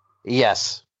Al.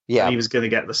 Yes. Yeah, he was going to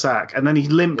get the sack, and then he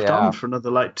limped on for another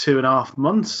 2.5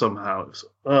 months somehow. It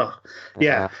was,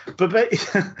 yeah. But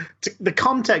the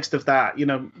context of that,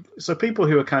 so people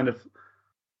who are kind of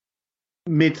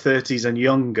mid-30s and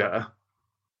younger,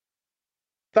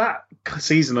 that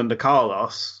season under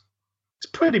Carlos is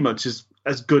pretty much as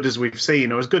good as we've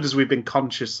seen, or as good as we've been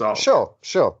conscious of. Sure,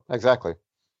 exactly.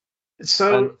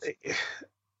 So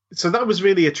that was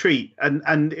really a treat,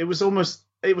 and it was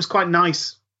quite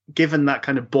nice. Given that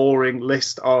kind of boring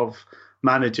list of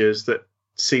managers that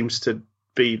seems to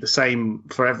be the same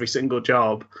for every single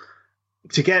job,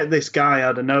 to get this guy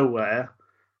out of nowhere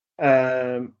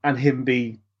and him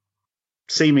be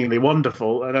seemingly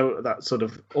wonderful, I know that sort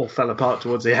of all fell apart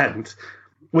towards the end,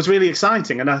 was really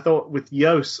exciting. And I thought with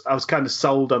Jos, I was kind of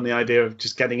sold on the idea of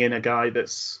just getting in a guy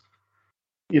that's,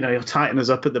 he'll tighten us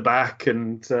up at the back.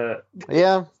 And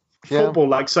football,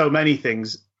 like so many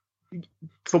things,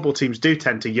 football teams do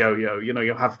tend to yo-yo.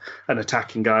 You'll have an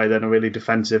attacking guy, then a really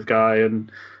defensive guy, and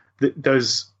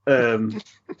those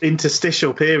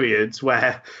interstitial periods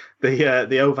where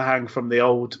the overhang from the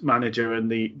old manager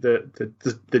and the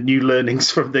new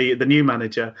learnings from the new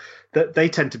manager, that they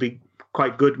tend to be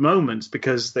quite good moments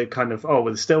because they kind of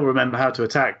they still remember how to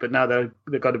attack, but now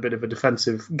they've got a bit of a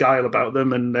defensive guile about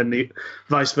them, and then the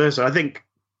vice versa. I think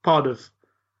part of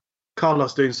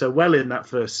Carlos doing so well in that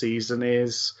first season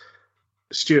is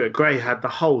Stuart Gray had the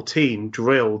whole team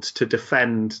drilled to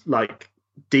defend like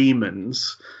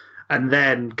demons. And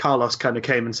then Carlos kind of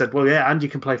came and said, well, yeah, and you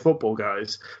can play football,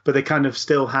 guys. But they kind of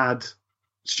still had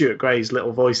Stuart Gray's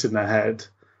little voice in their head.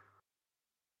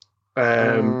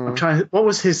 I'm trying. What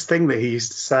was his thing that he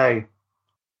used to say?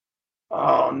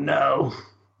 Oh, no.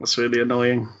 That's really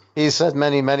annoying. He said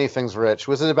many, many things, Rich.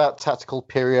 Was it about tactical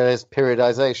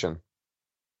periodization?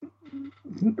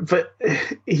 But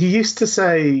he used to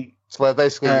say... So where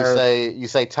basically you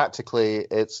say tactically,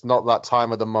 it's not that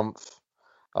time of the month.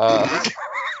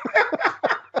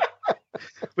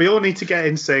 We all need to get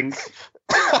in sync.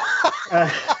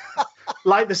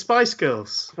 Like the Spice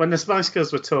Girls. When the Spice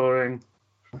Girls were touring.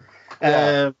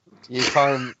 Yeah. You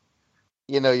time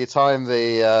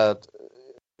the,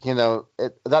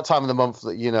 that time of the month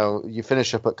that, you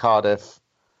finish up at Cardiff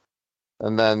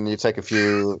and then you take a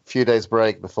few days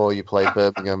break before you play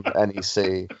Birmingham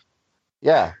NEC.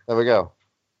 Yeah, there we go.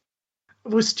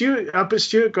 But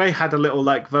Stuart Gray had a little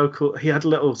he had a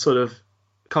little sort of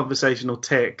conversational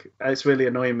tick. It's really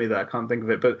annoying me that I can't think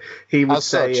of it, but he would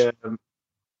say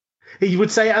he would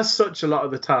say as such a lot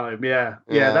of the time. Yeah,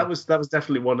 that was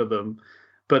definitely one of them.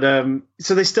 But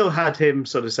so they still had him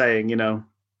sort of saying,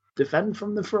 defend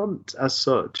from the front as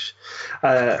such,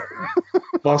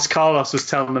 whilst Carlos was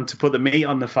telling them to put the meat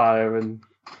on the fire and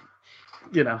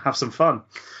have some fun.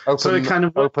 So it kind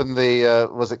of open the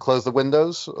was it close the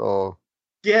windows or?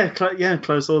 Yeah,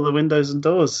 close all the windows and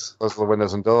doors. Close all the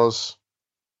windows and doors.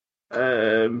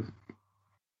 There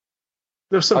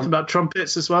was something about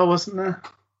trumpets as well, wasn't there?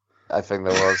 I think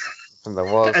there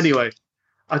was. Anyway,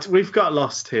 we've got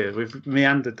lost here. We've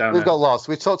meandered down. We've got lost.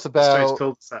 We talked about.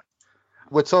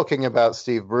 We're talking about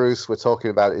Steve Bruce. We're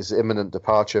talking about his imminent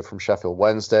departure from Sheffield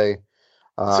Wednesday.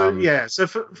 So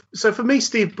for me,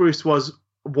 Steve Bruce was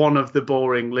one of the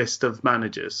boring list of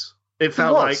managers. It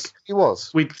felt like he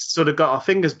was. We'd sort of got our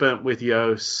fingers burnt with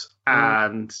Yos,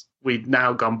 and we'd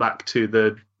now gone back to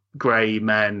the grey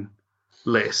men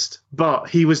list. But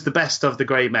he was the best of the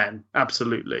grey men,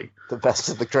 absolutely. The best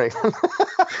of the grey men.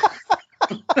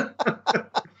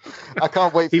 I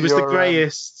can't wait for He was the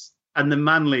greyest and the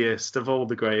manliest of all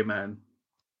the grey men.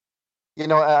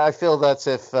 I feel that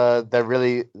if they're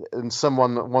really, and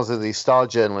one of the Star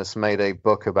journalists made a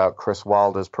book about Chris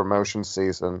Wilder's promotion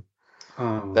season,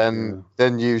 then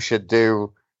you should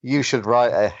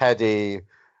write a heady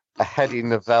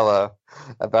novella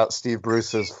about Steve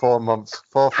Bruce's 4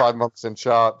 or 5 months in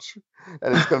charge,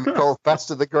 and it's going to be called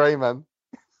Best of the Grey Men.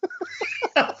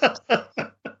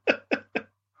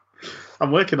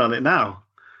 I'm working on it now.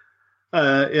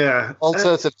 Yeah.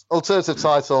 Alternative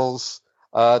titles.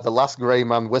 The Last Grey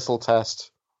Man Whistle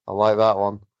Test. I like that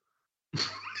one.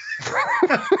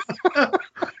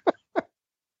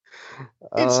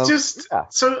 It's just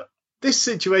so. This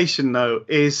situation, though,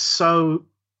 is so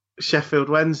Sheffield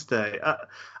Wednesday.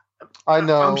 I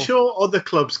know. I'm sure other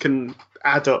clubs can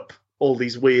add up all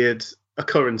these weird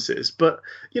occurrences, but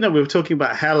we were talking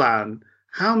about Hellan.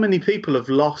 How many people have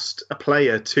lost a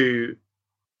player to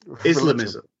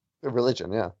Islamism?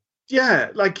 Religion, yeah.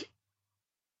 Yeah,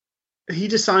 he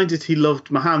decided he loved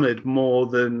Muhammad more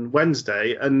than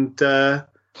Wednesday, and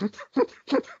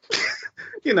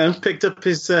picked up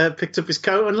his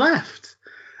coat and left.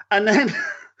 And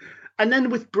then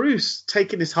with Bruce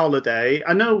taking his holiday,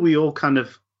 I know we all kind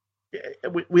of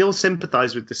we all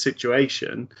sympathise with the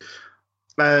situation,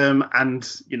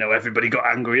 and everybody got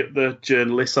angry at the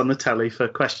journalists on the telly for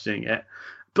questioning it,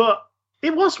 but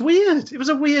it was weird. It was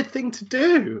a weird thing to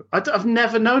do. I've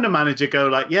never known a manager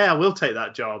go I will take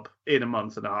that job in a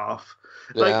month and a half.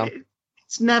 Yeah.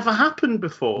 It's never happened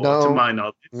before, to my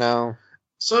knowledge. No.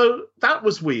 So that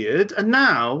was weird. And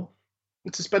now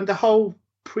to spend the whole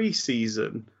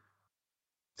pre-season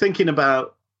thinking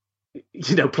about,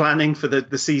 planning for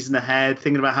the season ahead,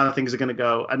 thinking about how things are going to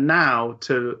go, and now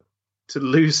to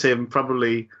lose him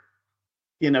probably,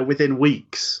 within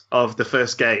weeks of the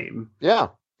first game. Yeah.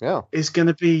 Is going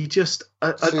to be just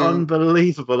an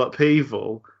unbelievable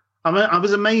upheaval. I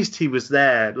was amazed he was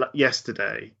there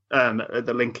yesterday at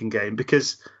the Lincoln game,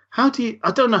 because I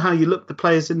don't know how you look the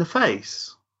players in the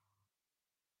face.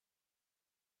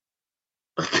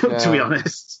 To be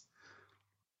honest.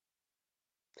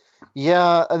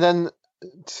 Yeah, and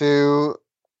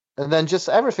then just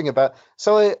everything about.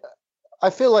 So I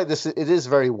feel like it is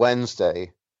very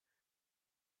Wednesday.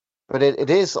 But it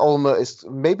is almost,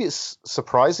 maybe it's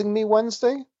surprising me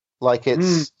Wednesday.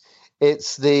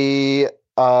 It's the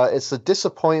It's a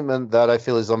disappointment that I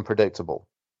feel is unpredictable.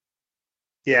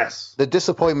 Yes. The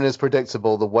disappointment is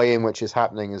predictable. The way in which it's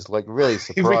happening is like really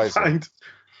surprising.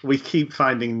 We keep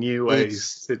finding new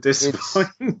ways to It's disappoint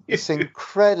you. it's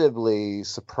incredibly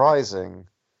surprising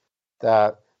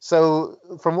that. So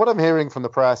from what I'm hearing from the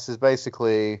press is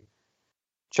basically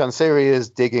Chansiri is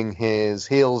digging his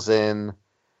heels in,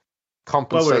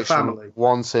 compensation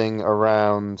wanting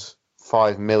around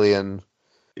 5 million,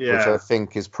 which I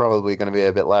think is probably going to be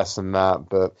a bit less than that,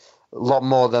 but a lot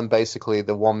more than basically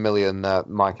the 1 million that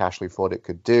Mike Ashley thought it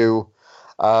could do.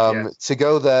 To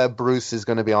go there, Bruce is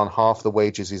going to be on half the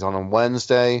wages he's on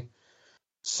Wednesday,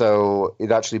 so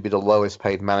it'd actually be the lowest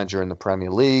paid manager in the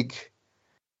Premier League.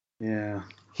 Yeah,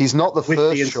 he's not the with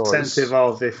first the incentive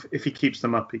choice. Of if he keeps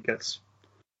them up, he gets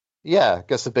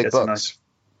the big bucks.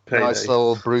 Nice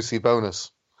little Brucey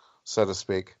bonus, so to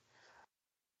speak.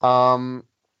 And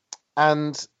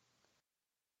then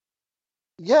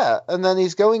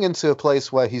he's going into a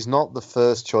place where he's not the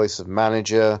first choice of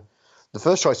manager. The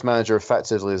first choice manager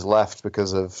effectively is left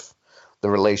because of the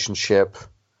relationship.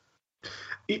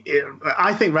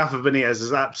 I think Rafa Benitez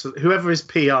is absolutely, whoever his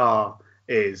PR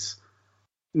is,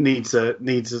 needs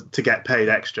to get paid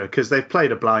extra because they've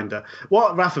played a blinder.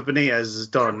 What Rafa Benitez has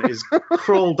done is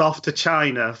crawled off to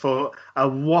China for a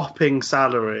whopping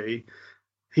salary.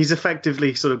 He's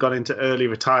effectively sort of gone into early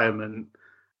retirement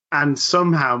and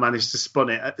somehow managed to spin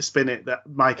it that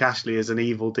Mike Ashley is an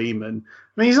evil demon.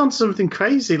 I mean, he's on something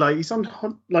crazy. Like he's on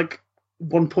like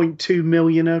 1.2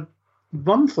 million a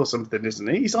month or something, isn't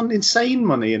he? He's on insane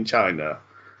money in China.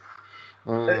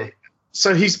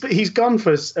 So he's gone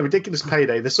for a ridiculous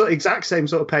payday, the exact same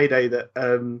sort of payday that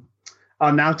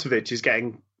Arnautovic is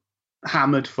getting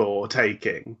hammered for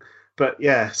taking. But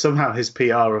yeah, somehow his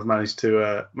PR have managed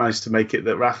to make it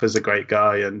that Rafa's a great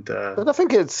guy, and but I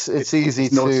think it's easy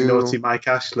to naughty Mike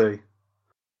Ashley.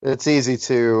 It's easy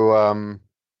to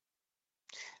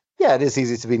it is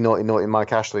easy to be naughty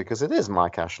Mike Ashley because it is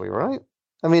Mike Ashley, right?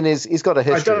 I mean, he's got a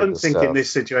history. I don't think in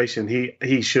this situation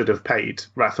he should have paid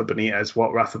Rafa Benitez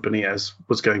what Rafa Benitez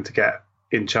was going to get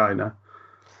in China.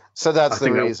 So that's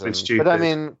the reason. But I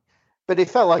mean, it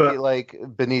felt like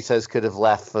Benitez could have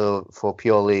left for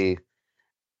purely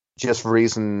just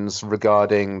reasons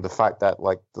regarding the fact that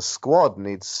like the squad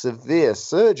needs severe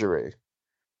surgery.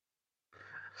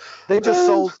 They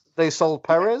sold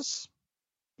Perez.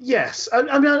 Yes,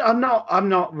 I mean I'm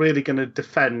not really going to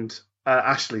defend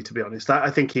Ashley, to be honest. I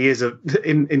think he is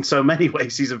in so many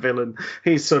ways he's a villain.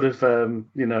 He's sort of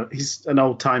he's an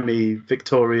old timey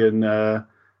Victorian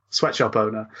sweatshop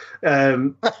owner.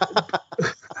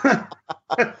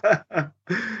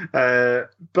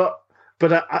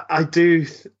 But I do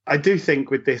think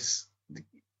with this,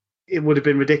 it would have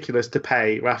been ridiculous to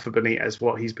pay Rafa Benitez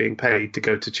what he's being paid to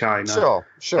go to China.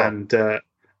 Sure.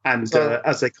 And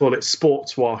as they call it,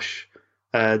 sports wash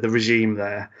the regime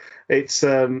there. It's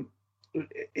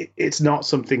not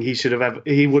something he should have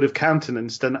he would have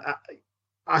countenanced. And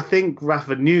I think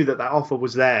Rafa knew that offer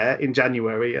was there in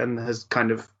January and has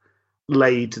kind of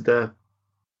laid the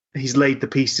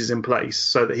pieces in place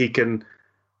so that he can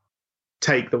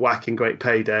take the whacking great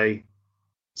payday,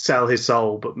 sell his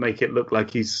soul, but make it look like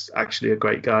he's actually a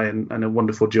great guy and a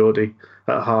wonderful Geordie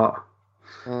at heart.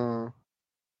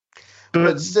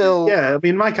 But still, yeah, I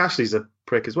mean, Mike Ashley's a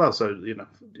prick as well, so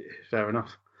fair enough.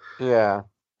 Yeah,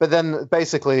 but then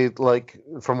basically, like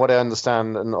from what I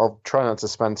understand, and I'll try not to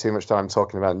spend too much time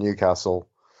talking about Newcastle,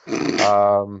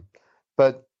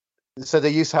 but so they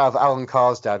used to have Alan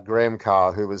Carr's dad, Graham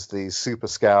Carr, who was the super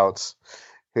scout,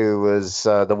 who was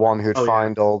the one who'd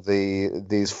find all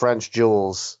these French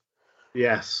jewels.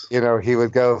 Yes, he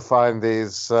would go find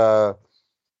these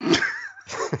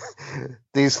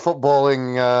these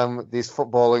footballing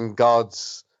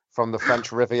gods from the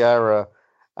French Riviera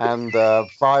and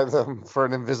buy them for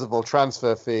an invisible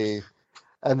transfer fee,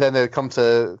 and then they'd come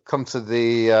to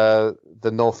the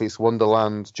Northeast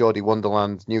Wonderland, Geordie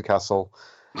Wonderland, Newcastle,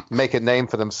 make a name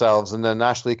for themselves, and then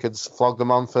Ashley could flog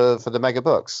them on for the mega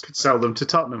bucks. Could sell them to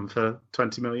Tottenham for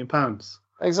 £20 million.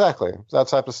 Exactly, that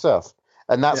type of stuff,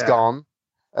 and that's gone.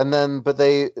 And then, but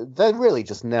they're really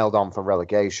just nailed on for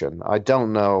relegation. I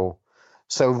don't know.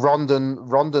 So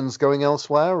Rondon's going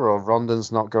elsewhere, or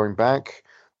Rondon's not going back.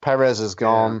 Perez is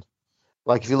gone. Yeah.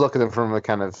 Like if you look at them from a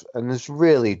kind of, and there's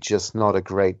really just not a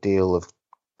great deal of.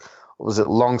 Was it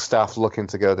Longstaff looking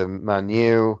to go to Man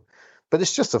U? But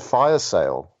it's just a fire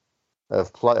sale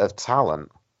of talent.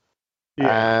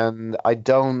 Yeah. And I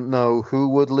don't know who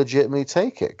would legitimately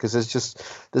take it because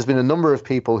there's been a number of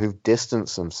people who've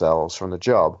distanced themselves from the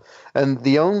job. And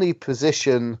the only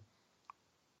position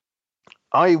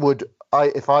I would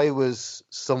if I was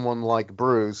someone like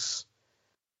Bruce,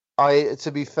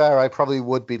 to be fair, I probably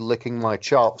would be licking my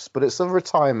chops, but it's a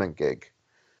retirement gig.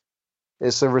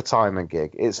 It's a retirement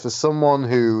gig. It's for someone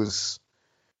who's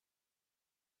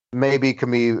maybe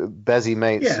can be busy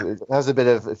mates, has a bit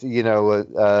of,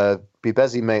 be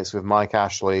busy mates with Mike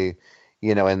Ashley,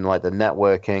 in like the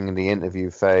networking and the interview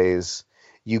phase.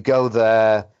 You go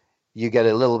there, you get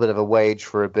a little bit of a wage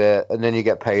for a bit, and then you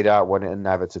get paid out when it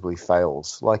inevitably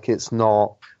fails. Like, it's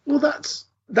not. Well,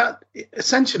 that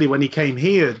essentially when he came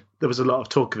here, there was a lot of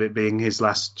talk of it being his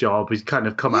last job. He'd kind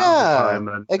of come out of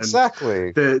retirement.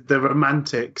 Exactly. And the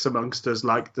romantics amongst us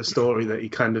liked the story that he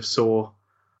kind of saw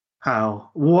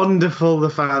how wonderful the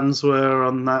fans were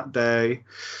on that day,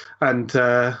 and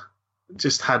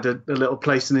just had a little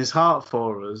place in his heart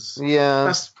for us. Yeah.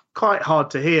 That's quite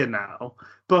hard to hear now,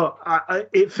 but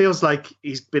it feels like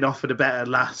he's been offered a better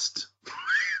last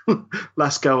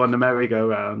go on the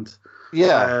merry-go-round.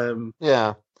 Yeah,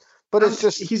 but it's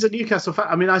just he's a Newcastle fan.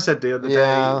 I mean, I said the other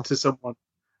day to someone,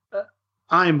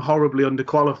 I'm horribly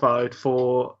underqualified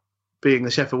for being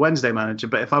the Sheffield Wednesday manager,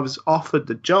 but if I was offered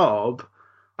the job,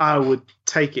 I would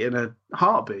take it in a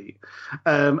heartbeat.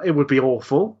 It would be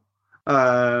awful.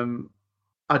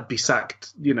 I'd be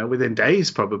sacked, within days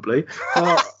probably.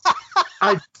 But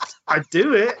I'd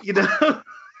do it,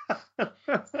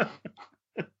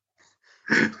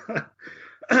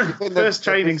 First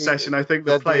training session, I think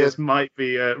the players might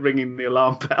be ringing the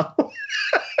alarm bell.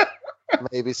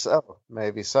 Maybe so.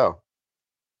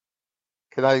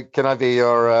 Can I be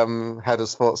your head of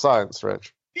sports science,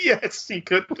 Rich? Yes, you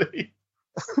could be.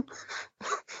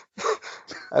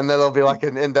 And then there'll be like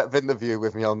an in-depth interview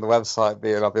with me on the website,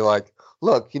 and I'll be like,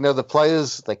 look, the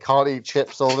players, they can't eat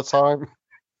chips all the time.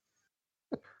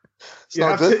 You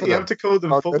have to call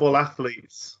them football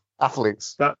athletes.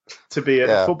 Athletes. That to be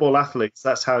football athletes.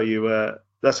 That's how you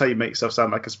make yourself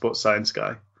sound like a sports science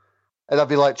guy. And I'd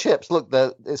be like, chips. Look,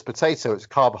 it's potato. It's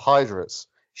carbohydrates.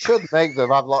 Should make them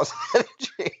have lots of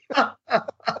energy.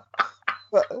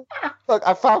 But, look,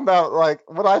 I found out. Like,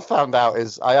 what I found out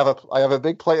is I have a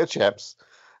big plate of chips,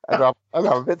 and I'm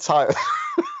a bit tired.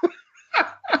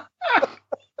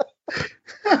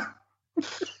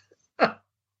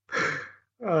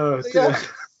 Oh,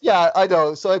 yeah, I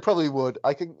know. So I probably would.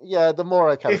 I can. Yeah, the more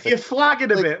I can. If you're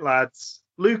flagging a bit, lads,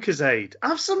 Lucozade.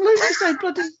 Have some Lucozade,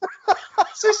 bloody.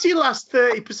 Says you last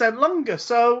 30% longer.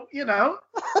 So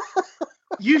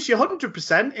use your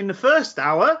 100% in the first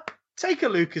hour. Take a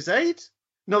Lucozade.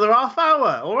 Another half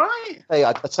hour. All right. Hey,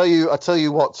 I tell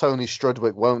you what Tony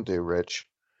Strudwick won't do, Rich.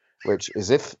 Which is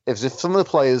if some of the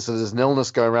players, there's an illness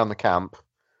going around the camp.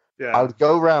 Yeah. I would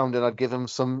go around and I'd give them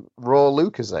some raw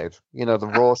Lucozade. The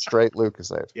raw, straight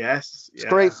Lucozade. Yes. It's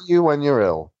great for you when you're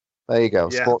ill. There you go.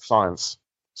 Yeah.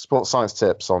 Sports science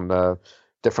tips on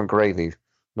different gravy,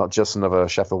 not just another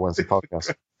Sheffield Wednesday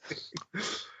podcast.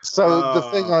 So the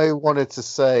thing I wanted to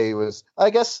say was,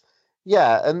 I guess,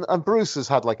 and Bruce has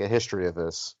had like a history of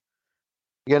this.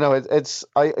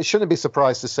 I shouldn't be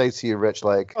surprised to say to you, Rich,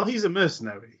 like, oh, he's a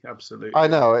mercenary, absolutely. I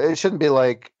know it shouldn't be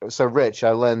like, so Rich,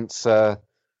 I lent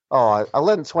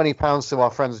 £20 to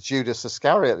our friend Judas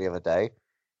Iscariot the other day.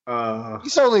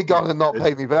 He's only gone and not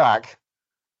paid me back.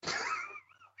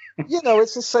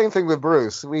 It's the same thing with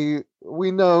Bruce. We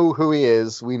know who he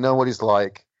is. We know what he's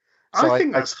like. So I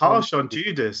think that's harsh on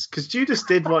Judas, because Judas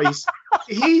did what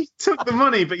he took the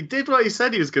money, but he did what he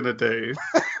said he was going to do.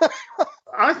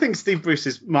 I think Steve Bruce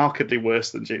is markedly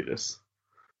worse than Judas.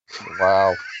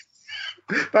 Wow.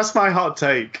 That's my hot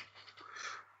take.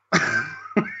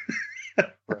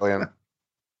 Brilliant.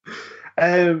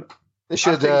 They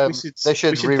should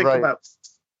rewrite.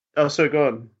 Oh, so go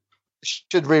on.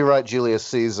 Should rewrite Julius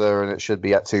Caesar, and it should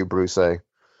be Et tu, Bruce. I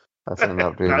think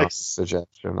that'd be a nice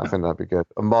suggestion. I think that'd be good.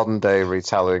 A modern day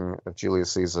retelling of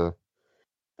Julius Caesar,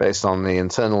 based on the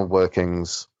internal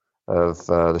workings of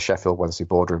the Sheffield Wednesday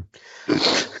boardroom.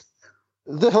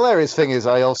 The hilarious thing is,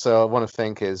 I also want to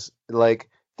think is, like,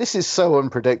 this is so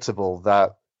unpredictable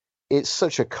that it's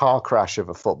such a car crash of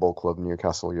a football club,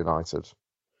 Newcastle United,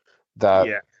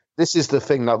 that this is the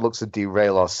thing that looks to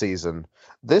derail our season.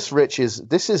 This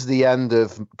is the end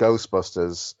of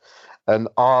Ghostbusters, and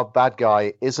our bad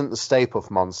guy isn't the Stay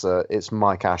Puft Monster, it's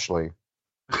Mike Ashley.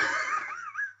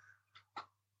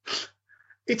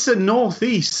 It's a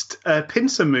northeast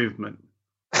pincer movement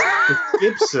with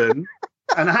Gibson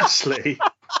and Ashley.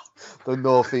 The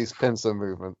northeast pincer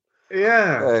movement.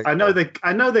 Yeah, I know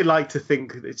they like to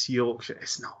think it's Yorkshire.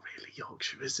 It's not really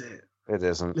Yorkshire, is it? It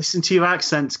isn't. Listen to your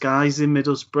accents, guys, in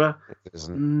Middlesbrough. It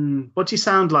isn't. What do you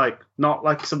sound like? Not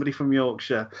like somebody from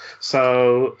Yorkshire.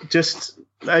 So just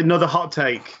Another hot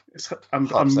take.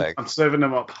 Hot take. I'm serving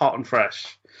them up hot and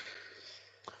fresh.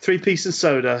 3-piece and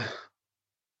soda.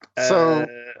 So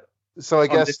I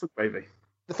guess different gravy.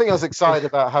 the thing I was excited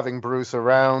about having Bruce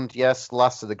around, yes,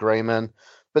 last of the Grey Men,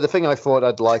 but the thing I thought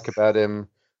I'd like about him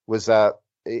was that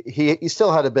he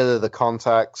still had a bit of the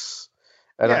contacts,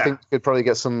 and I think you could probably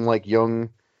get some like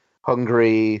young,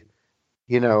 hungry,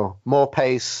 more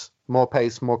pace,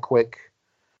 more quick,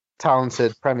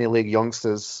 talented Premier League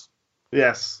youngsters.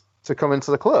 Yes. To come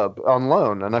into the club on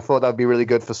loan, and I thought that'd be really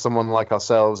good for someone like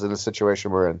ourselves in the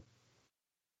situation we're in.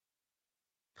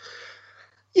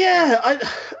 Yeah,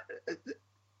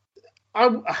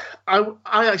 I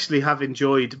actually have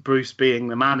enjoyed Bruce being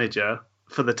the manager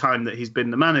for the time that he's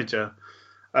been the manager.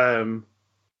 I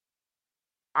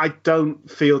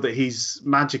don't feel that he's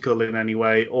magical in any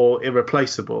way or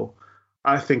irreplaceable.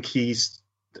 I think if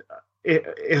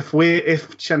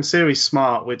Chansiri's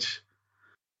smart, which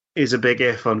is a big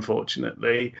if,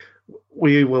 unfortunately,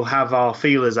 we will have our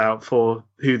feelers out for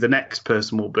who the next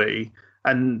person will be,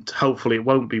 and hopefully it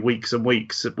won't be weeks and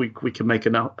weeks. We can make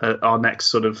our next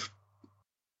sort of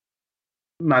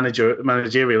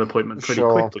managerial appointment pretty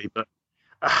quickly. But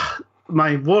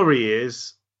my worry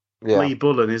is Lee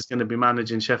Bullen is going to be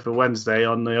managing Sheffield Wednesday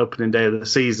on the opening day of the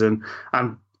season,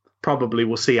 and probably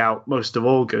will see out most of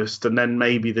August, and then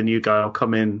maybe the new guy will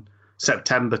come in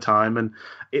September time. And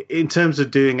in terms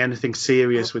of doing anything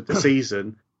serious with the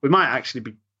season, we might actually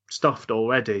be stuffed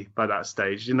already by that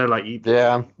stage.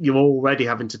 You're already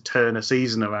having to turn a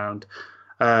season around.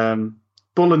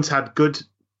 Bullen's had good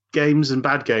games and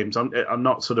bad games. I'm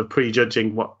not sort of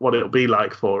prejudging what it'll be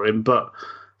like for him, but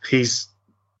he's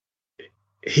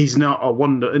not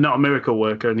not a miracle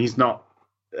worker, and he's not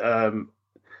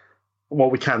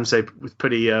what we can say with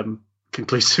pretty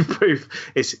conclusive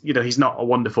proof is, he's not a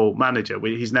wonderful manager.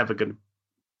 He's never going to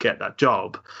get that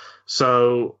job.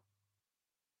 So,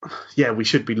 yeah, we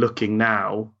should be looking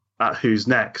now at who's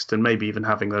next, and maybe even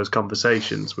having those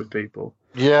conversations with people.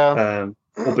 Yeah.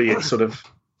 Albeit sort of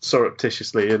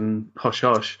surreptitiously and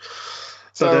hush-hush.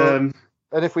 And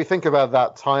if we think about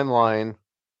that timeline,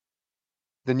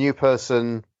 the new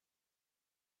person,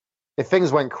 if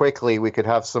things went quickly, we could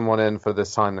have someone in for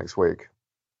this time next week.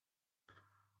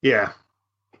 Yeah.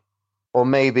 Or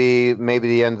maybe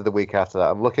the end of the week after that.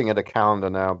 I'm looking at a calendar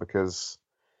now because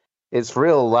it's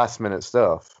real last-minute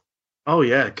stuff. Oh,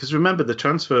 yeah, because remember the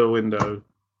transfer window.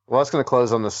 Well, that's going to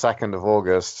close on the 2nd of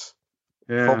August.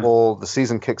 Yeah. Football, the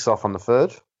season kicks off on the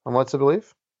 3rd, I'm led to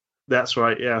believe. That's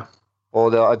right, yeah.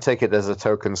 Or I'd take it as a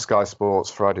token Sky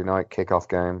Sports Friday night kickoff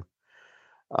game.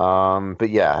 But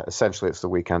yeah, essentially it's the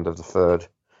weekend of the 3rd.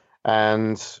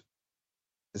 And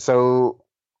so,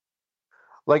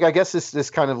 like, I guess this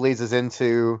kind of leads us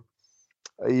into,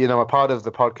 a part of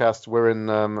the podcast. We're in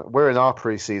our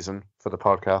pre-season for the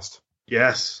podcast.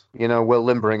 Yes. We're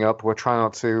limbering up. We're trying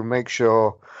not to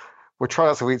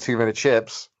eat too many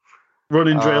chips.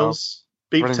 Running drills,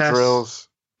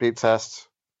 beep tests,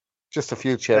 just a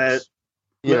few chips.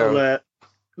 Little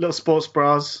sports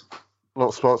bras.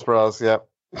 Little sports bras, yeah.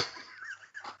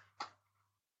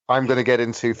 I'm going to get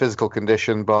into physical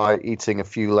condition by eating a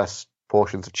few less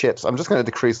portions of chips. I'm just going to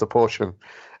decrease the portion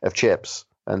of chips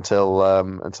until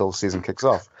the season kicks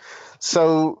off.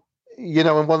 So,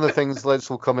 and one of the things Liz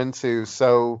will come into.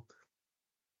 So,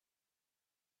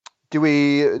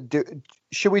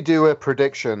 should we do a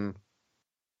prediction?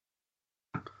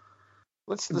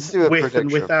 Let's do a with prediction.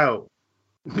 And without.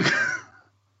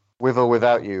 With or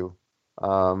without you,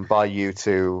 by you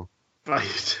two. By you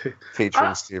two.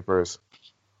 Featuring Steve Bruce.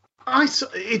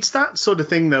 It's that sort of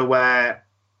thing, though, where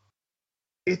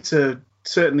it's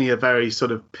certainly a very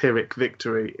sort of Pyrrhic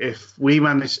victory if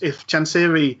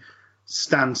Chansiri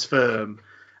stands firm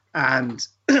and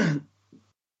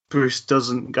Bruce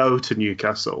doesn't go to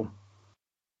Newcastle.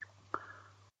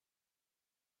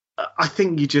 I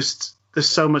think there's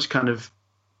so much kind of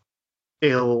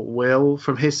ill will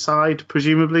from his side,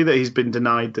 presumably, that he's been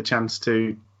denied the chance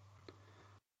to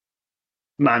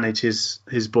manage his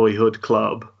boyhood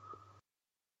club.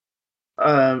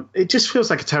 It just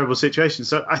feels like a terrible situation.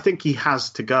 So I think he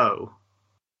has to go.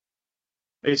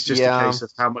 It's just a case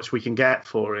of how much we can get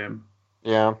for him.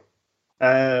 Yeah.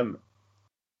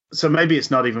 So maybe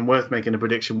it's not even worth making a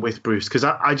prediction with Bruce, because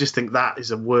I just think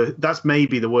that's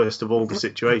maybe the worst of all the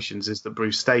situations, is that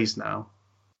Bruce stays now.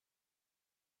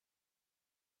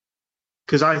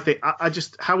 Because I think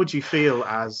how would you feel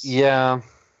as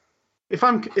if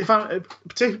I'm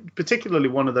particularly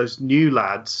one of those new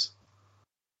lads?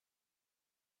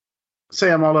 Say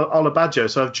I'm Ola Badjo,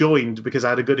 so I've joined because I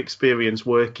had a good experience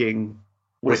working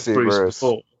with Bruce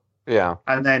before. Yeah,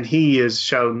 and then he has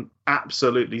shown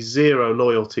absolutely zero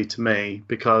loyalty to me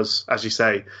because, as you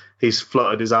say, he's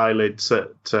fluttered his eyelids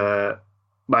at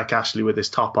Mike Ashley with his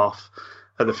top off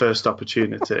at the first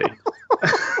opportunity.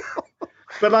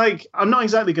 But like, I'm not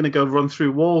exactly going to go run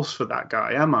through walls for that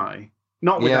guy, am I?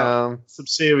 Not without some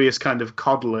serious kind of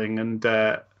coddling, and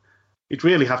you'd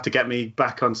really have to get me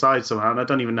back on side somehow, and I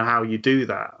don't even know how you do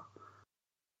that.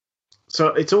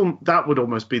 So that would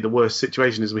almost be the worst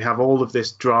situation, is we have all of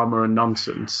this drama and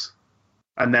nonsense,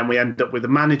 and then we end up with a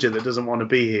manager that doesn't want to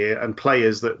be here and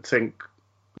players that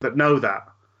know that.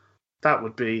 That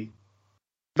would be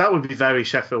very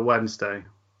Sheffield Wednesday.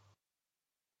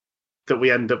 That we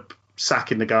end up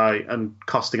sacking the guy and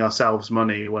costing ourselves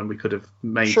money when we could have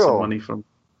made some money from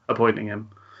appointing him.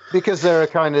 Because there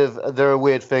are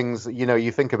weird things,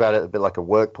 you think about it a bit like a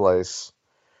workplace.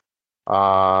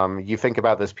 You think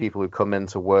about those people who come in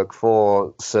to work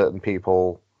for certain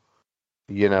people,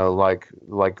 like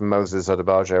Moses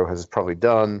Adebayo has probably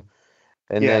done.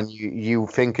 And then you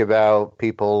think about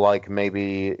people like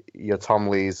maybe your Tom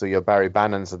Lees or your Barry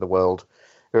Bannons of the world,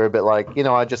 who are a bit like,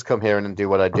 I just come here and do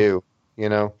what I do.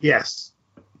 Yes.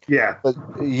 Yeah. But,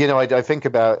 I think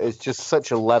about it's just such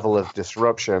a level of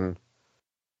disruption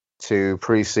to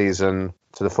preseason,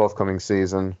 to the forthcoming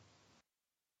season.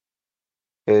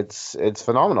 It's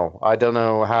phenomenal. I don't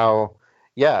know how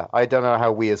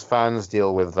we as fans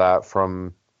deal with that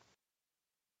from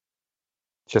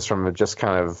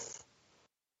kind of,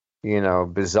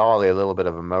 bizarrely a little bit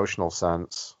of emotional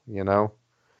sense,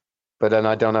 But then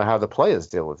I don't know how the players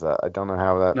deal with that. I don't know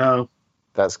how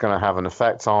that's going to have an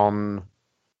effect on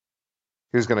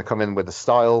who's going to come in with the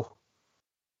style.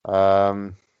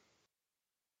 Do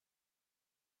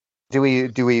we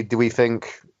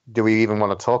even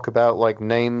want to talk about like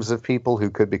names of people who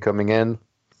could be coming in?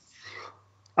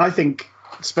 I think,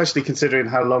 especially considering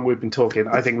how long we've been talking,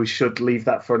 I think we should leave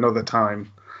that for another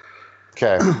time.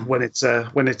 Okay. when it's an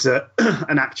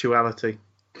actuality.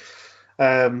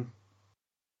 In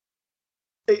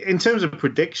terms of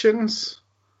predictions,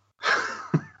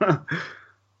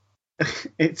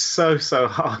 it's so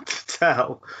hard to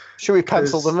tell. Should we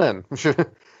pencil them in?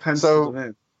 Pencil them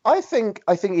in. I think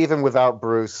even without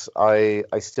Bruce, I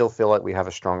still feel like we have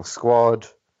a strong squad.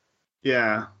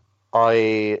 Yeah.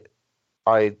 I'm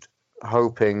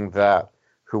hoping that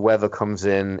whoever comes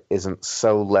in isn't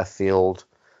so left field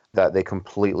that they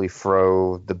completely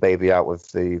throw the baby out with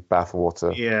the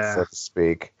bathwater, so to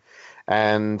speak.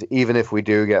 And even if we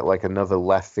do get like another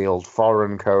left field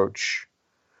foreign coach,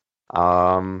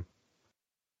 I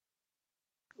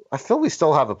feel we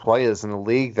still have players in the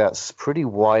league that's pretty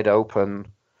wide open,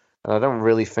 and I don't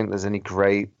really think there's any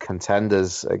great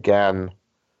contenders again.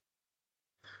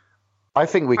 I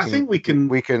think we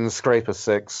can scrape a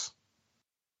 6.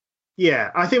 Yeah,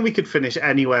 I think we could finish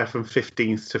anywhere from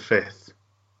 15th to 5th.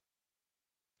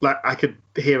 Like, I could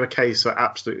hear a case for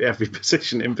absolutely every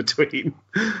position in between.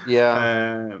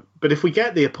 Yeah. But if we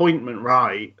get the appointment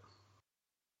right,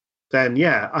 then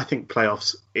I think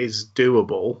playoffs is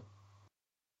doable.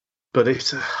 But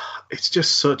it's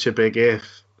just such a big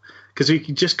if, because we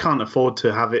just can't afford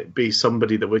to have it be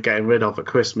somebody that we're getting rid of at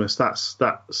Christmas.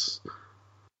 That's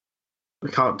we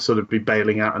can't sort of be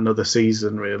bailing out another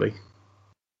season, really.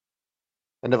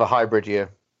 Another hybrid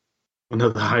year.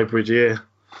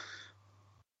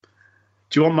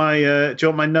 Do you want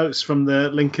my notes from the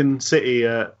Lincoln City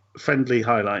friendly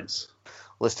highlights?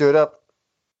 Let's do it up.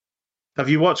 Have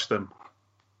you watched them?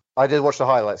 I did watch the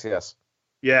highlights, yes.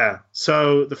 Yeah.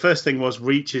 So the first thing was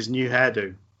Reach's new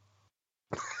hairdo.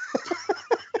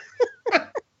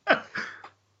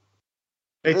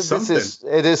 It's something.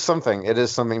 It is something. It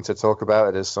is something to talk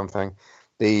about. It is something.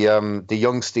 The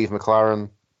young Steve McLaren,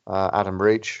 Adam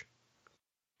Reach.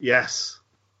 Yes.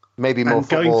 Maybe more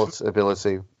football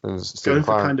ability than Steve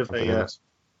McLaren.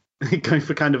 Going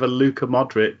for kind of a Luka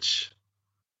Modric.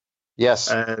 Yes.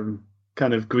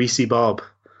 Kind of greasy Bob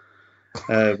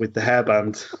with the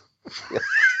hairband.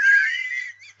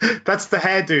 That's the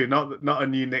hairdo, not a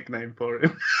new nickname for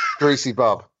him. Greasy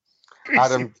Bob.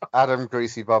 Adam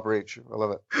Greasy Bob Reach. I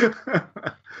love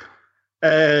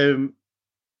it.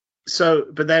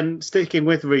 But then sticking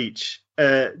with Reach,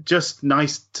 just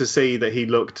nice to see that he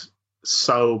looked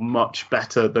so much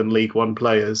better than League One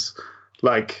players.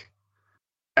 Like,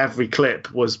 every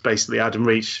clip was basically Adam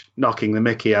Reach knocking the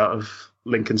mickey out of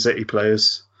Lincoln City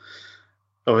players.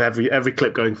 Or every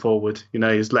clip going forward, he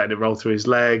was letting it roll through his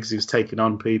legs. He was taking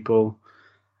on people.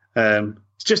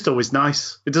 It's just always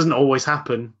nice. It doesn't always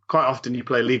happen. Quite often you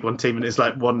play a League One team and it's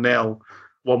like 1-0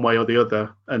 one way or the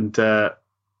other, and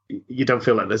you don't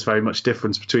feel like there's very much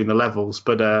difference between the levels.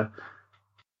 But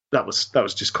that was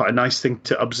just quite a nice thing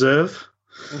to observe.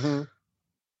 Mm-hmm.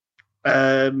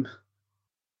 Um,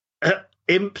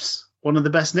 Imps, one of the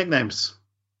best nicknames.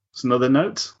 It's another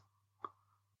note.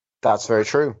 That's very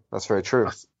true. That's very true.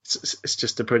 It's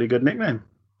just a pretty good nickname.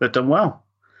 They've done well.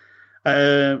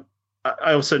 I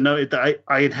also noted that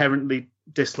I inherently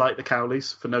dislike the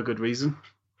Cowleys for no good reason.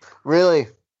 Really?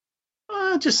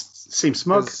 Just seem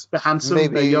smug. They're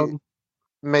handsome. They're young.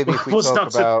 Maybe if we what's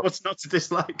not to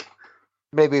dislike?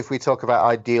 Maybe if we talk about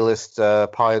idealist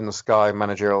pie in the sky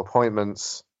managerial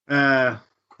appointments, the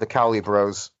Cowley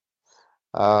Bros.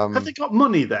 Have they got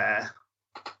money there?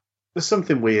 There's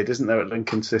something weird, isn't there, at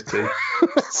Lincoln City?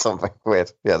 Something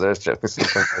weird. Yeah, there is generally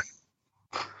something weird.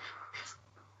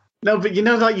 No, but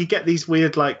like you get these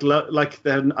weird, like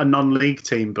they're a non-league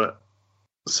team, but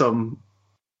some,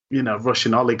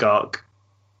 Russian oligarch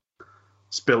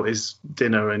spilt his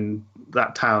dinner in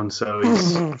that town, so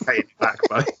he's paying it back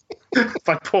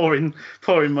by pouring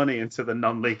money into the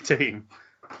non-league team.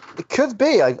 It could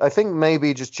be. I think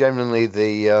maybe just generally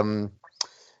the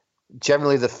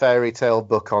fairy tale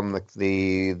book on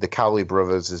the Cowley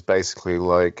brothers is basically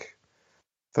like,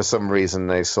 for some reason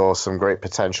they saw some great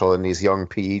potential in these young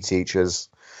PE teachers,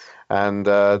 and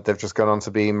they've just gone on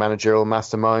to be managerial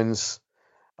masterminds,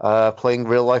 playing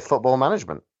real life football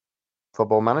manager,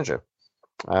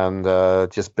 and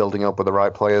just building up with the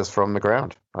right players from the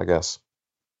ground, I guess.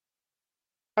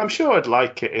 I'm sure I'd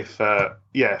like it if there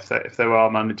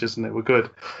are managers and they were good,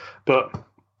 but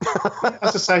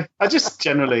as I say, I just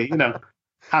generally,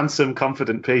 handsome,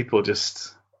 confident people,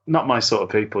 just not my sort of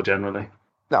people generally.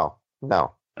 No.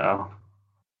 Oh.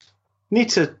 You need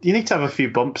to have a few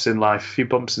bumps in life, a few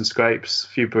bumps and scrapes, a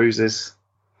few bruises.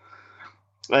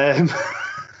 That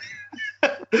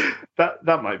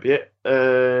might be it.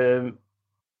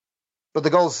 But the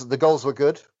goals were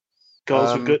good.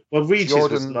 Goals were good. Well, Reach's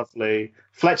was lovely.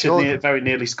 Fletcher very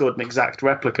nearly scored an exact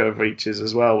replica of Reach's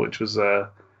as well, which was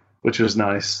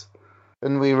nice.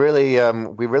 And we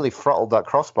really throttled that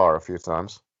crossbar a few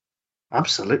times.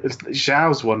 Absolutely.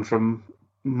 Zhao's one from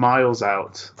miles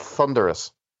out.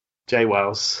 Thunderous.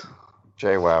 JWowws.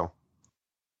 JWow.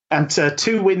 And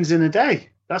 2 wins in a day.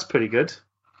 That's pretty good.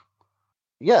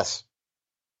 Yes.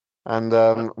 And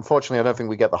unfortunately, I don't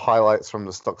think we get the highlights from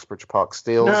the Stocksbridge Park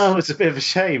Steels. No, it's a bit of a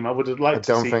shame. I would have liked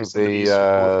to see. I don't think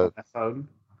the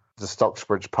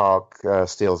Stocksbridge Park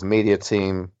Steels media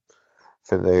team, I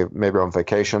think they maybe on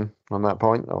vacation on that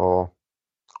point, or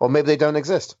maybe they don't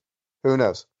exist. Who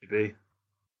knows? Maybe.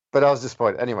 But I was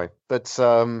disappointed anyway. But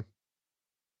Jordan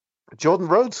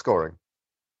Rhodes scoring.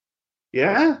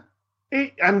 Yeah,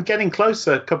 and getting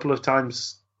closer a couple of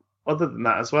times. Other than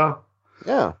that as well.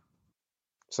 Yeah.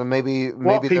 So maybe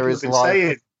there is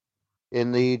life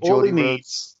in the Jordan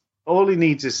Rhodes. All he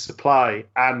needs is supply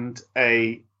and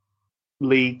a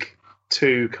League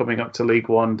 2 coming up to League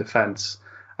 1 defence,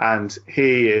 and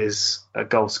he is a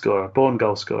goal scorer, born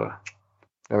goal scorer.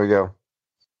 There we go.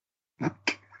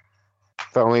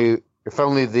 If only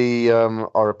the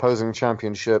our opposing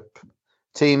championship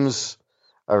teams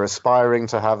are aspiring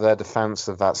to have their defence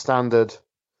of that standard.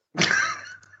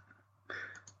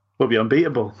 We'll be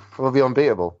unbeatable.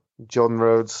 Jordan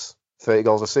Rhodes, 30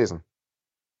 goals a season.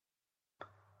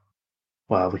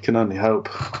 Well, we can only hope.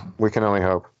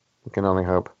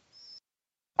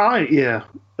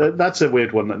 That's a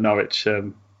weird one that Norwich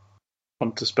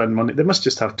want to spend money. They must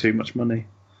just have too much money.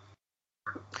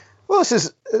 Well,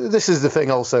 this is the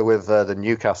thing also with the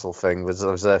Newcastle thing. I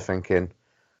was there thinking,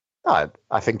 I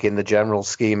think in the general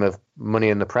scheme of money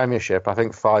in the Premiership, I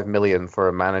think 5 million for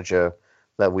a manager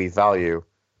that we value.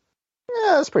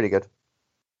 Yeah, that's pretty good.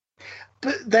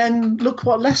 But then look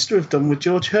what Leicester have done with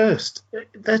George Hurst.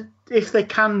 If they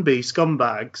can be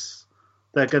scumbags,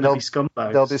 they're going to be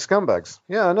scumbags. They'll be scumbags.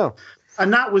 Yeah, I know.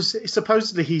 And that was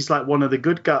supposedly he's like one of the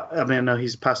good guys. I mean, I know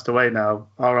he's passed away now.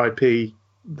 R.I.P.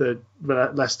 the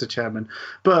Leicester chairman.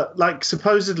 But like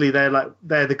supposedly they're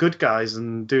the good guys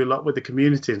and do a lot with the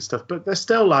community and stuff. But they're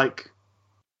still like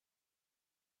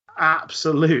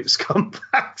absolute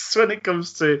scumbags when it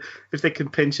comes to if they can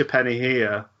pinch a penny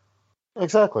here.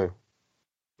 Exactly.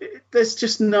 There's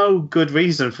just no good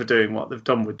reason for doing what they've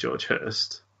done with George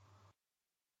Hurst.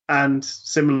 And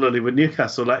similarly with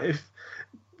Newcastle, like if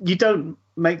you don't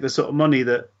make the sort of money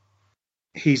that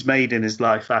he's made in his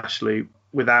life, Ashley,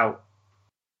 without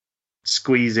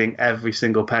squeezing every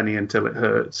single penny until it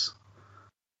hurts.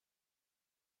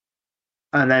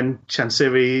 And then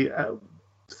Chansiri,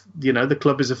 the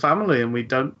club is a family and we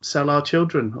don't sell our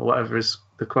children, or whatever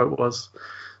the quote was.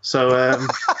 So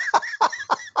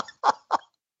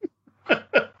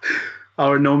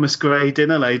our enormous grey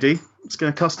dinner lady, it's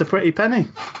going to cost a pretty penny.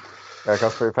 Yeah, it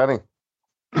costs a pretty penny.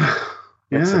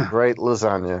 Yeah. It's a great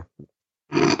lasagna.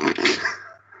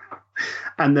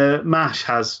 And the mash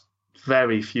has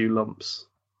very few lumps.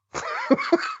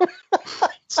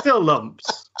 Still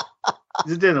lumps.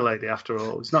 He's a dinner lady after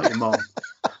all. It's not your mom.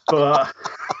 But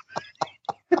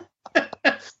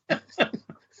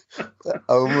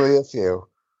only a few.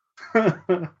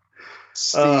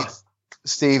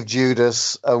 Steve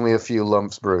Judas, only a few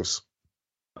lumps, Bruce.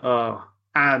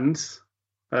 And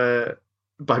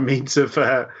by means of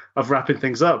wrapping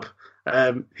things up,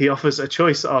 he offers a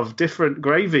choice of different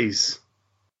gravies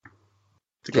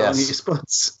to go on your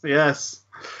spuds. Yes.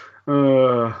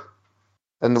 And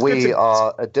we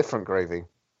are a different gravy.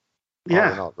 Yeah.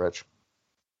 Are we not, Rich?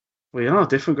 We are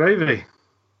different gravy.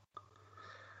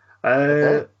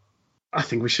 Okay. I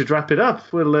think we should wrap it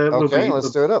up. Let's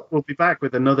do it up. We'll be back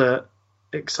with another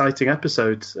exciting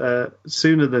episode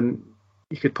sooner than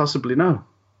you could possibly know.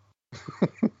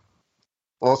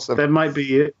 Awesome. There might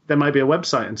be a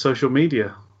website and social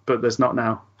media, but there's not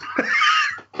now.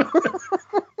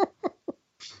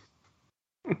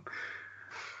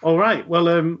 All right.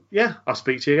 Well, I'll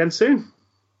speak to you again soon.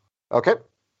 Okay.